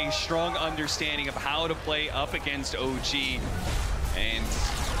had a strong understanding of how to play up against OG. And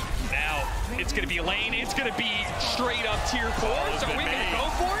now it's going to be a lane. It's going to be straight up tier 4s. Are we going to go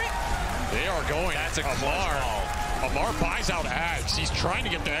for it? They are going. That's a close ball. Amar buys out Ags. He's trying to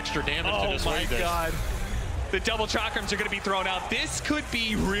get the extra damage to dissuade this. Oh my god. The double chakrams are going to be thrown out. This could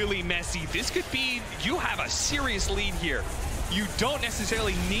be really messy. This could be, you have a serious lead here. You don't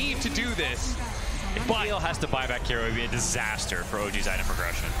necessarily need to do this. If Neil has to buy back here, it would be a disaster for OG's item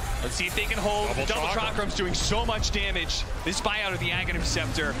progression. Let's see if they can hold. The double chakrams doing so much damage. This buyout of the Aghanim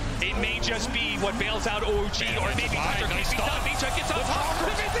Scepter, it may just be what bails out OG, or maybe Tundra can't be done. Misha gets on top.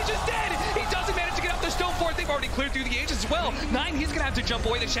 The Visage is dead. He doesn't manage to get up the stone fort. They've already cleared through the ages as well. 9, he's going to have to jump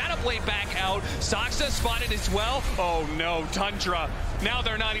away. The Shadow Blade back out. Saksa spotted as well. Oh no, Tundra. Now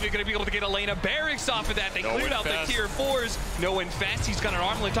they're not even going to be able to get Elena Barracks off of that. They cleared out the tier 4s. No infest. He's got an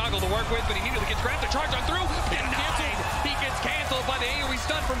armlet toggle to work with, but he immediately gets grabbed. The charge on through. Denied. He gets canceled by the AoE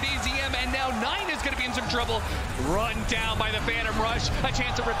stun from BZM, and now 9 is going to be in some trouble. Run down by the Phantom Rush. A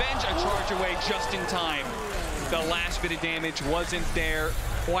chance of revenge. A charge away just in time. The last bit of damage wasn't there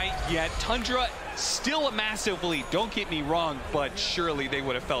quite yet. Tundra still a massive lead. Don't get me wrong, but surely they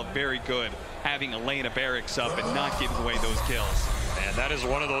would have felt very good having Elena Barracks up and not giving away those kills. Man, that is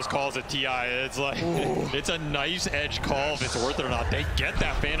one of those calls at TI. It's like, it's a nice edge call if it's worth it or not. They get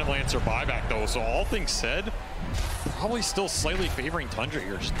that Phantom Lancer buyback though, so all things said, probably still slightly favoring Tundra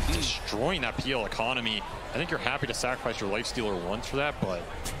here, just destroying that PL economy. I think you're happy to sacrifice your Lifestealer once for that, but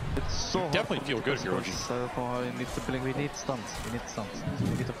it's so you definitely feel good if you're OG. We need stuns. We need stuns. We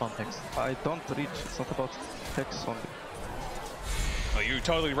need to farm Hex. I don't reach. It's not about Hex only. Well, you're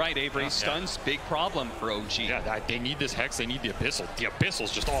totally right, Avery. Stuns, big problem for OG. Yeah, they need this Hex. They need the Abyssal. The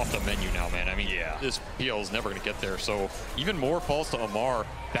Abyssal's just off the menu now, man. I mean, this PL is never going to get there. So even more falls to Amar.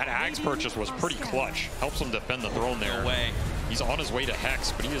 That Ags purchase was pretty clutch. Helps him defend the throne there. No way. He's on his way to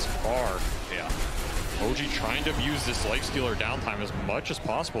Hex, but he is far. Yeah. OG trying to use this Lifestealer downtime as much as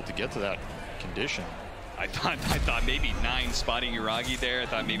possible to get to that condition. I thought maybe 9 spotting Yuragi there. I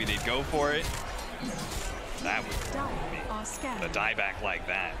thought maybe they'd go for it. That would be a dieback like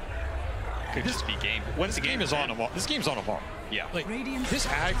that. Could just be game. Once the game is on Amar, this game's on Amar. Yeah. Like, this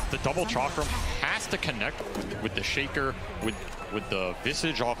Ag, the double chakram has to connect with the Shaker, with the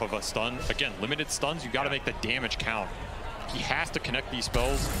Visage off of a stun. Again, limited stuns, you got to make the damage count. He has to connect these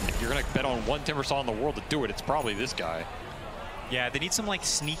spells. If you're going to bet on one Timbersaw in the world to do it, it's probably this guy. Yeah, they need some like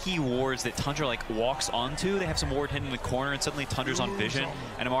sneaky wards that Tundra like walks onto. They have some ward hidden in the corner, and suddenly Tundra's on vision,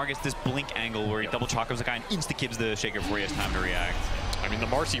 and Amar gets this blink angle where he double chakrams the guy and insta-kibs the Shaker before he has time to react. I mean, the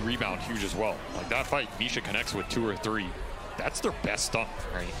Marcy rebound huge as well. Like that fight, Misha connects with 2 or 3. That's their best stun,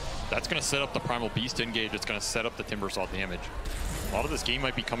 right? That's going to set up the Primal Beast engage. It's going to set up the Timbersaw damage. A lot of this game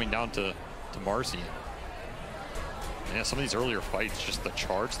might be coming down to Marcy. Yeah, some of these earlier fights, just the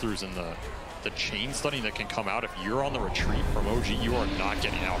charge throughs and the chain stunning that can come out. If you're on the retreat from OG, you are not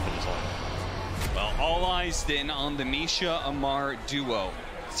getting out for this one. Well, all eyes then on the Misha-Amar duo.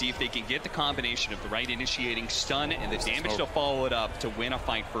 See if they can get the combination of the right initiating stun and the damage to follow it up to win a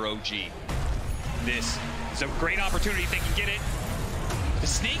fight for OG. This So great opportunity if they can get it. The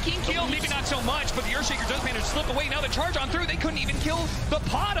snaking kill, maybe not so much, but the Earthshaker does manage to slip away. Now the charge on through, they couldn't even kill the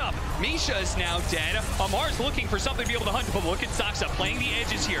pot up. Misha is now dead. Amar's looking for something to be able to hunt, but look at Saksa playing the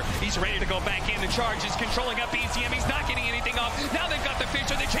edges here. He's ready to go back in. The charge is controlling up BCM. He's not getting anything off. Now they've got the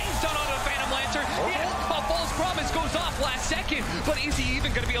Fisher. The chain's done onto the Phantom Lancer. Yeah, a false promise goes off last second, but is he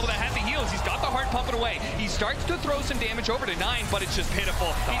even going to be able to have the heals? He's got the heart pumping away. He starts to throw some damage over to 9, but it's just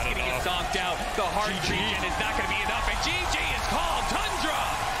pitiful. He's going to get zonked out. The heart regen is not going to be enough, and GG is called. Tundra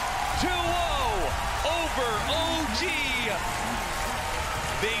 2-0 over OG.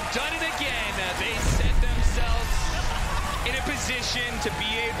 They've done it again. They set themselves in a position to be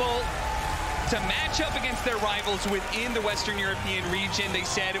able to match up against their rivals within the Western European region. They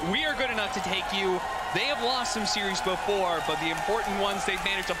said, we are good enough to take you. They have lost some series before, but the important ones they've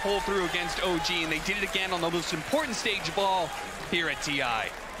managed to pull through against OG, and they did it again on the most important stage of all here at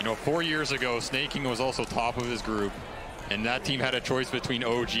TI. You know, 4 years ago, Snaking was also top of his group. And that team had a choice between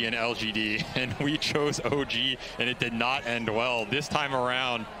OG and LGD, and we chose OG, and it did not end well. This time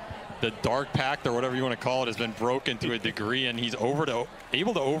around, the Dark Pact, or whatever you want to call it, has been broken to a degree, and he's able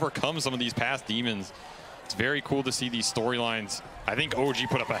to overcome some of these past demons. It's very cool to see these storylines. I think OG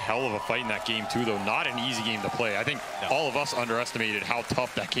put up a hell of a fight in that game, too, though. Not an easy game to play. I think all of us underestimated how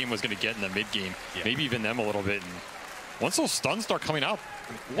tough that game was going to get in the mid-game, maybe even them a little bit. And once those stuns start coming out,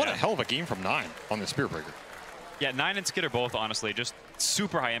 what a hell of a game from 9 on the Spirit Breaker. Yeah, 9 and Skitter both, honestly, just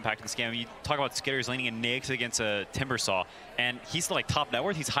super high impact in this game. You talk about Skitter's leaning in Nix against a Timbersaw, and he's like top net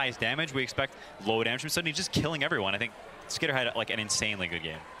worth. He's highest damage. We expect low damage from suddenly he's just killing everyone. I think Skitter had like an insanely good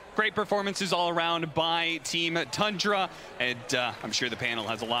game. Great performances all around by Team Tundra, and I'm sure the panel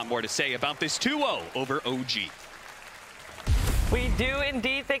has a lot more to say about this 2-0 over OG. We do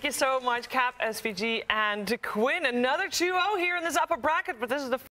indeed. Thank you so much, Cap, SVG, and Quinn. Another 2-0 here in this upper bracket, but this is the